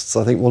guests,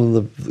 I think one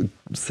of the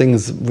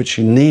things which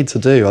you need to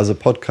do as a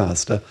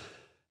podcaster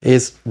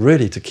is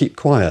really to keep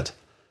quiet.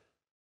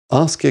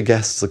 Ask your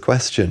guests a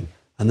question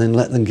and then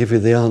let them give you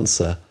the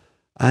answer,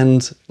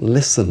 and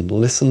listen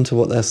to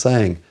what they're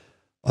saying.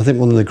 I think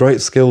one of the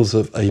great skills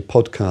of a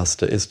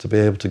podcaster is to be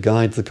able to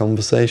guide the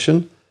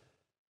conversation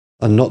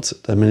and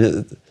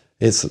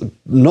it's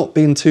not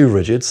being too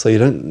rigid. So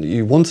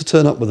you want to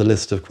turn up with a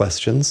list of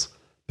questions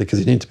because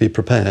you need to be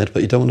prepared,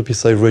 but you don't want to be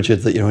so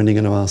rigid that you're only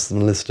going to ask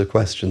them a list of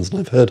questions. And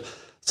I've heard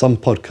some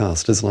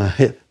podcasters, and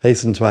I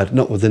hasten to add,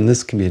 not within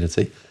this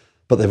community,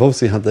 but they've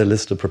obviously had their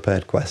list of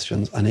prepared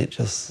questions, and it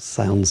just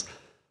sounds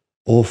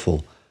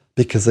awful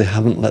because they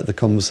haven't let the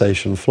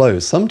conversation flow.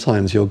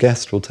 Sometimes your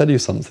guest will tell you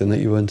something that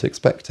you weren't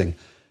expecting,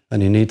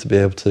 and you need to be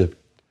able to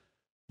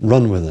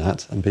run with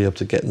that and be able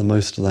to get the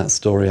most of that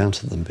story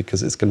out of them,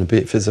 because it's going to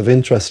be, if it's of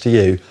interest to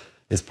you,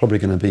 it's probably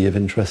going to be of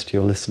interest to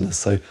your listeners.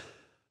 So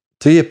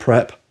do your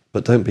prep,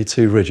 but don't be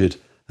too rigid,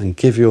 and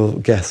give your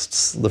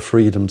guests the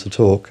freedom to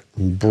talk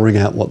and bring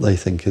out what they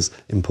think is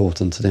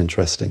important and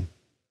interesting.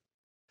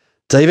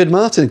 David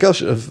Martin,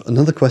 gosh,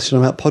 another question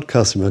about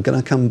podcasting. We're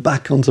going to come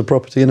back onto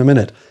property in a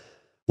minute.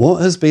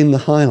 What has been the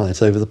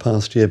highlight over the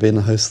past year being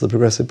the host of the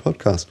Progressive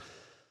Podcast?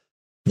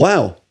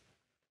 Wow.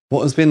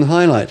 What has been the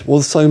highlight?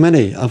 Well, so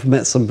many. I've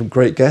met some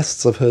great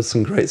guests. I've heard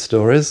some great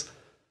stories.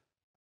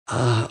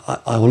 I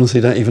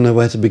honestly don't even know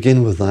where to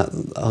begin with that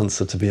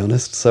answer, to be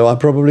honest. So I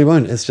probably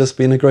won't. It's just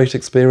been a great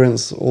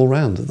experience all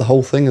round. The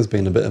whole thing has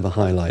been a bit of a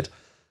highlight,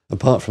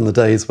 apart from the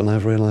days when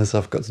I've realised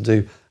I've got to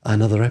do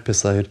another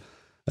episode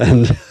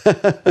and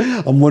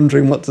I'm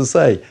wondering what to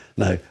say.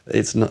 No,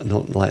 it's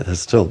not like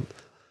this at all.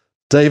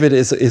 David,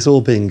 it's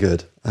all been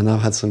good, and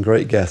I've had some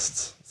great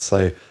guests.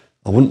 So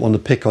I wouldn't want to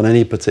pick on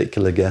any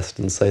particular guest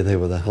and say they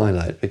were the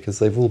highlight, because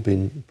they've all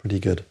been pretty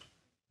good.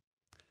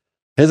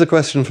 Here's a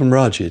question from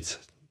Rajit.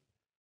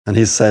 And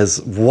he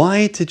says,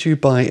 why did you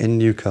buy in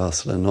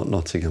Newcastle and not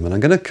Nottingham? And I'm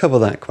going to cover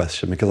that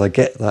question because I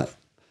get that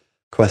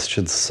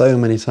question so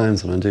many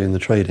times when I'm doing the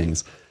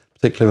tradings,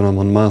 particularly when I'm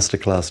on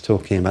masterclass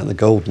talking about the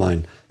gold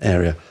mine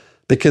area,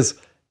 because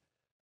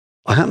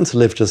I happen to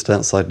live just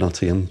outside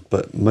Nottingham,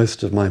 but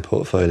most of my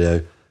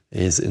portfolio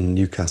is in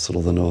Newcastle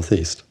or the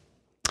northeast.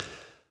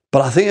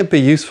 But I think it'd be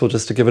useful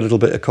just to give a little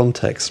bit of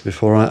context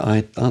before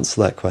I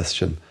answer that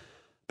question.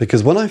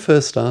 Because when I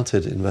first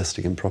started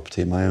investing in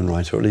property in my own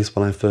right, or at least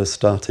when I first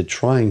started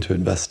trying to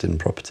invest in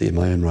property in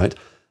my own right,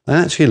 I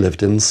actually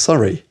lived in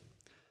Surrey.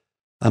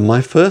 And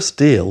my first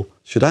deal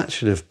should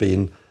actually have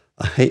been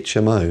a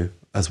HMO,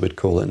 as we'd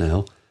call it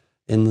now,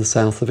 in the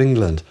south of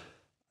England.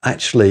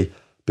 Actually,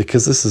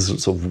 because this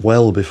is sort of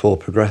well before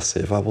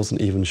Progressive, I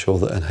wasn't even sure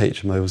that an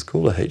HMO was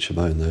called a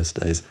HMO in those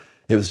days.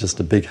 It was just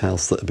a big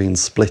house that had been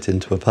split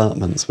into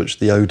apartments, which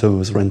the owner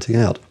was renting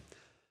out.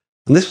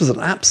 And this was an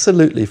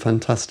absolutely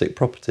fantastic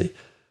property.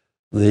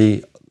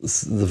 The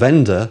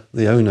vendor,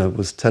 the owner,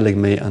 was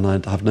telling me, and I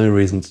have no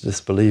reason to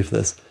disbelieve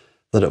this,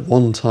 that at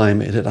one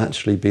time it had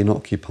actually been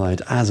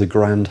occupied as a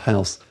grand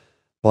house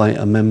by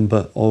a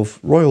member of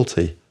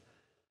royalty.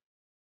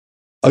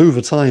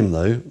 Over time,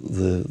 though,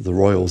 the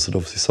royals had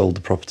obviously sold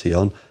the property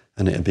on,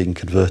 and it had been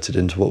converted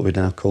into what we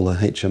now call a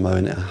HMO,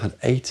 and it had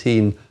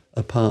 18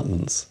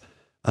 apartments.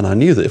 And I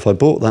knew that if I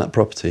bought that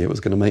property, it was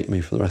going to make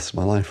me for the rest of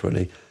my life,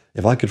 really.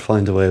 If I could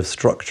find a way of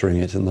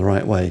structuring it in the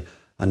right way,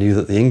 I knew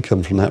that the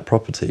income from that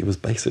property was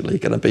basically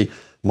going to be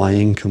my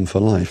income for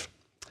life.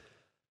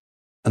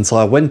 And so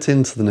I went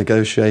into the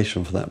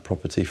negotiation for that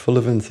property full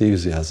of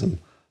enthusiasm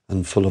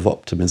and full of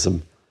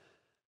optimism.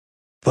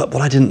 But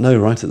what I didn't know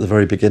right at the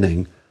very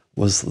beginning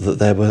was that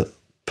there were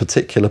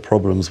particular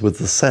problems with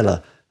the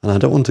seller. And I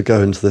don't want to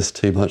go into this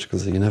too much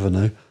because you never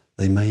know,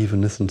 they may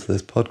even listen to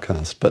this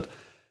podcast. But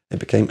it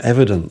became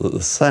evident that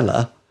the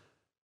seller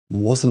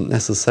wasn't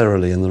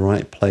necessarily in the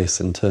right place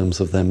in terms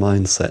of their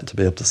mindset to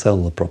be able to sell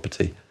the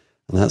property.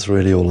 And that's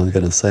really all I'm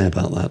going to say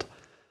about that.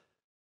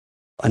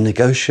 I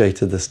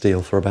negotiated this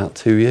deal for about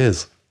 2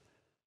 years.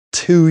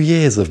 2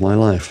 years of my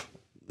life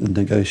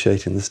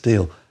negotiating this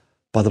deal.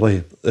 By the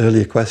way,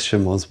 earlier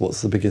question was,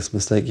 what's the biggest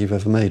mistake you've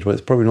ever made? Well,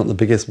 it's probably not the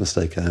biggest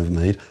mistake I ever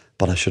made,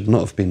 but I should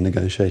not have been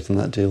negotiating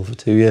that deal for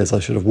 2 years. I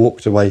should have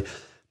walked away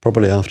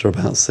probably after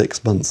about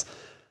 6 months,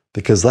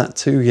 because that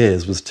 2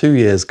 years was 2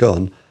 years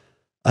gone.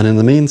 And in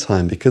the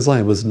meantime, because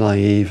I was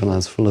naive and I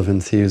was full of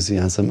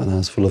enthusiasm and I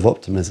was full of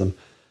optimism,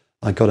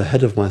 I got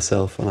ahead of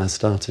myself and I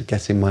started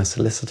getting my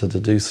solicitor to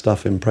do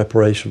stuff in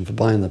preparation for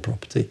buying the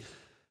property,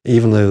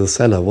 even though the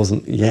seller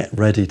wasn't yet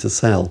ready to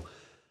sell,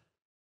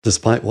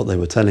 despite what they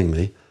were telling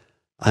me.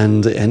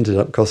 And it ended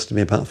up costing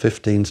me about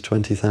 £15,000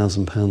 to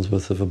 £20,000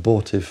 worth of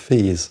abortive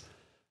fees.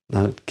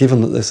 Now,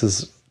 given that this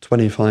is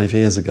 25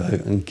 years ago,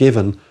 and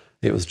given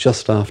it was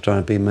just after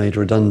I'd been made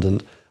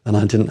redundant and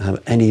I didn't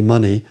have any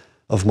money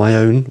of my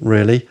own,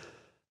 really.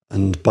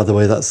 And by the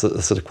way, that's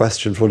a sort of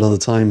question for another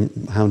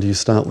time. How do you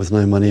start with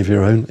no money of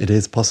your own? It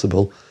is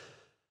possible.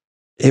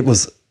 It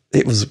was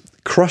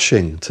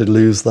crushing to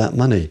lose that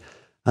money.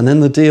 And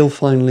then the deal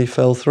finally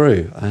fell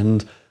through.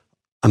 And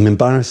I'm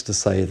embarrassed to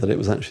say that it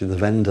was actually the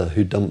vendor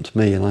who dumped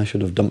me, and I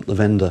should have dumped the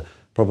vendor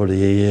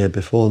probably a year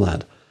before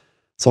that.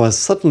 So I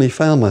suddenly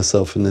found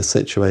myself in this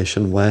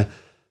situation where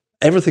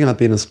everything I'd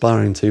been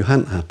aspiring to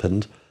hadn't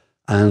happened.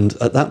 And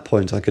at that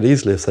point, I could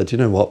easily have said, you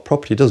know what,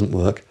 property doesn't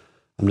work.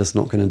 I'm just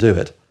not going to do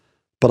it.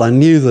 But I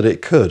knew that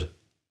it could.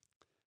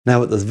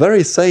 Now, at the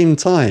very same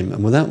time,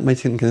 and without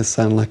making this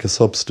sound like a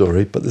sob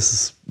story, but this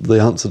is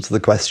the answer to the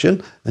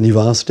question, and you've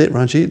asked it,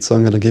 Rajit, so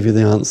I'm going to give you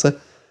the answer.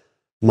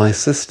 My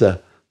sister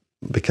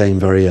became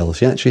very ill.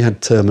 She actually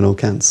had terminal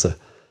cancer.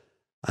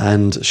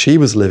 And she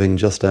was living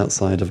just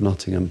outside of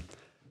Nottingham.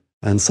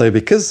 And so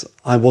because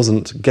I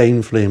wasn't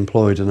gainfully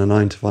employed in a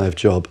 9-to-5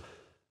 job,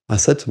 I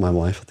said to my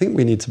wife, I think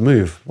we need to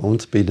move. I want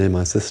to be near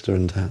my sister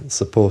and to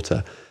support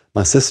her.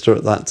 My sister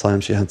at that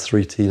time, she had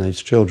 3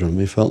 teenage children.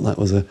 We felt that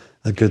was a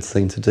good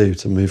thing to do,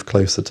 to move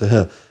closer to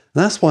her. And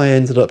that's why I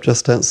ended up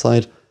just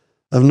outside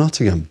of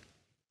Nottingham.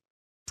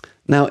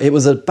 Now, it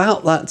was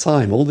about that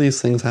time, all these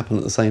things happened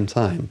at the same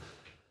time,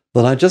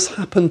 that I just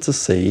happened to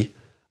see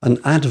an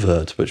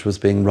advert which was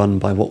being run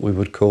by what we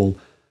would call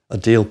a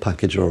deal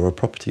packager or a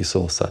property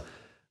sourcer.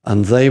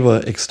 And they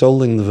were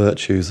extolling the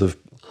virtues of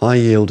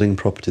high-yielding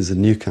properties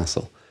in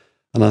Newcastle.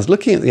 And I was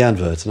looking at the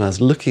advert and I was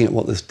looking at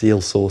what this deal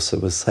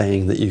sourcer was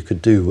saying that you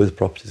could do with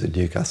properties in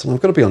Newcastle. And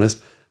I've got to be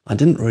honest, I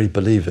didn't really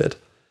believe it.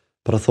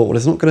 But I thought, well,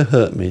 it's not going to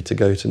hurt me to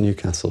go to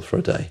Newcastle for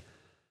a day.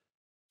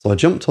 So I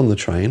jumped on the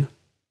train,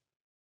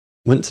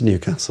 went to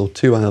Newcastle,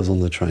 2 hours on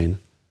the train.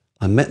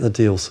 I met the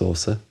deal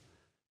sourcer.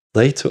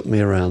 They took me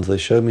around, they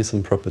showed me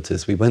some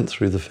properties, we went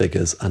through the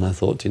figures, and I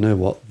thought, do you know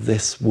what,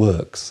 this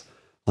works.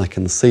 I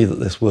can see that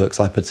this works.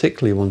 I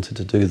particularly wanted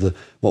to do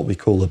what we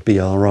call a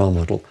BRR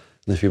model.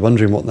 And if you're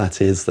wondering what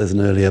that is, there's an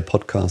earlier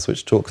podcast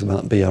which talks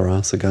about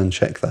BRR, so go and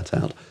check that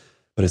out.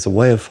 But it's a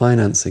way of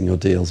financing your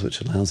deals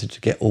which allows you to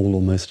get all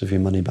or most of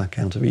your money back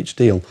out of each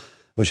deal,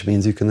 which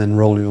means you can then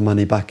roll your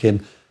money back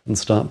in and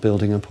start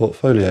building a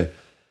portfolio.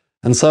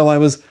 And so I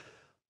was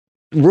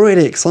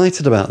really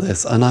excited about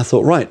this, and I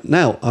thought, right,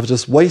 now I've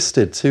just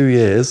wasted 2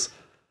 years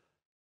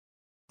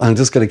I'm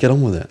just going to get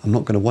on with it. I'm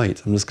not going to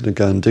wait. I'm just going to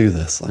go and do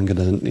this. I'm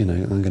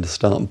going to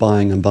start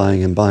buying and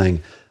buying and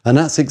buying. And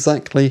that's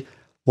exactly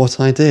what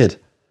I did.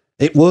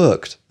 It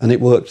worked, and it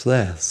worked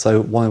there.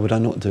 So why would I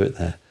not do it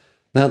there?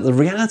 Now, the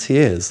reality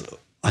is,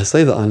 I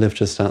say that I live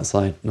just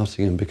outside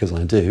Nottingham because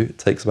I do. It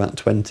takes about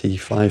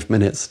 25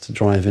 minutes to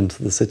drive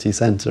into the city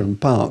centre and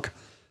park.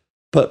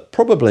 But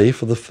probably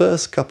for the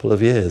first couple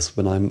of years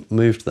when I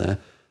moved there,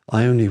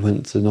 I only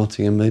went to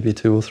Nottingham maybe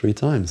 2 or 3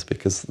 times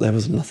because there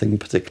was nothing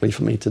particularly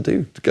for me to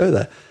do to go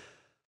there.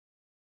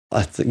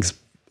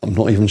 I'm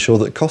not even sure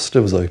that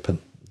Costa was open.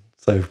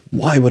 So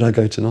why would I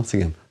go to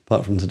Nottingham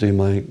apart from to do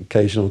my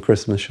occasional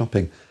Christmas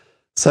shopping?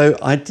 So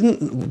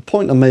the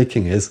point I'm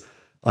making is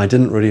I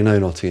didn't really know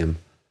Nottingham.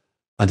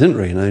 I didn't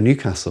really know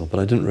Newcastle, but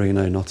I didn't really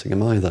know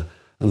Nottingham either.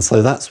 And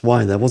so that's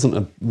why there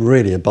wasn't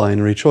really a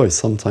binary choice.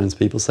 Sometimes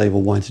people say,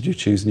 well, why did you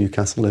choose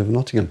Newcastle over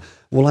Nottingham?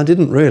 Well, I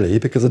didn't really,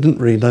 because I didn't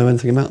really know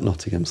anything about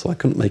Nottingham, so I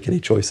couldn't make any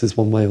choices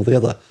one way or the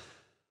other.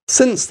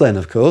 Since then,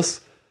 of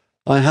course,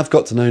 I have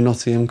got to know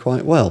Nottingham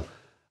quite well.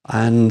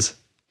 And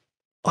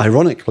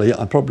ironically,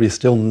 I probably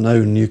still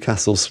know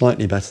Newcastle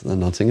slightly better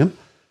than Nottingham,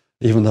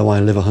 even though I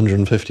live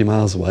 150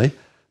 miles away.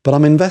 But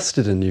I'm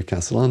invested in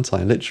Newcastle, aren't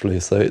I, literally?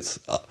 So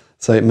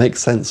it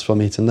makes sense for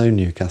me to know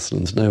Newcastle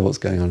and to know what's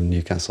going on in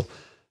Newcastle.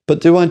 But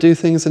do I do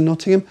things in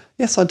Nottingham?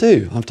 Yes, I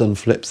do. I've done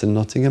flips in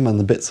Nottingham, and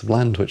the bits of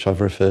land which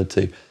I've referred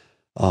to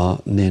are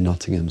near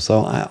Nottingham.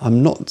 So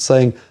I'm not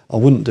saying I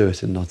wouldn't do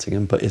it in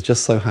Nottingham, but it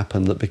just so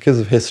happened that because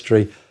of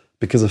history,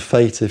 because of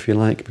fate, if you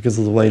like, because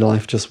of the way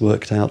life just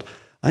worked out,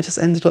 I just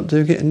ended up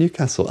doing it in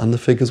Newcastle, and the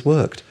figures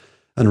worked.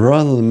 And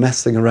rather than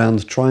messing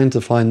around trying to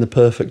find the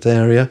perfect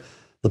area,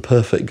 the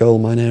perfect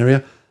gold mine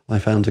area, I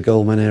found a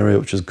gold mine area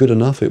which was good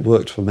enough, it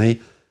worked for me,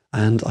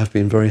 and I've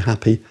been very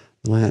happy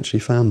that I actually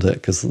found it,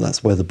 because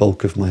that's where the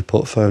bulk of my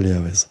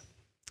portfolio is.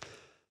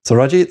 So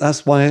Raji,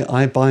 that's why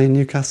I buy in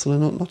Newcastle and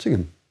not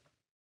Nottingham.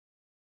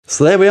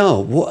 So there we are.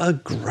 What a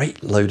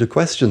great load of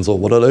questions, or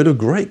what a load of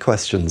great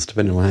questions,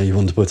 depending on how you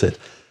want to put it.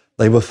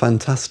 They were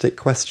fantastic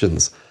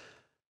questions.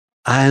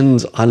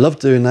 And I love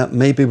doing that.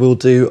 Maybe we'll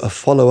do a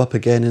follow-up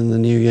again in the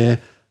new year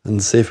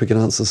and see if we can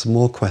answer some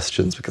more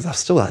questions, because I've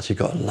still actually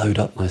got a load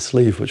up my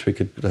sleeve which we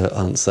could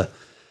answer.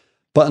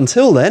 But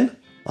until then,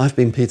 I've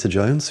been Peter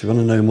Jones. If you want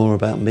to know more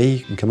about me,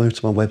 you can come over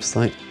to my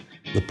website,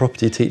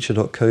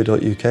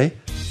 thepropertyteacher.co.uk,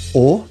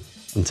 or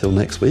until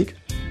next week,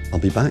 I'll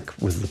be back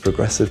with the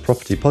Progressive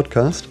Property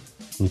Podcast.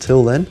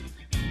 Until then,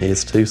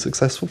 here's to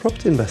successful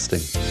property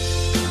investing.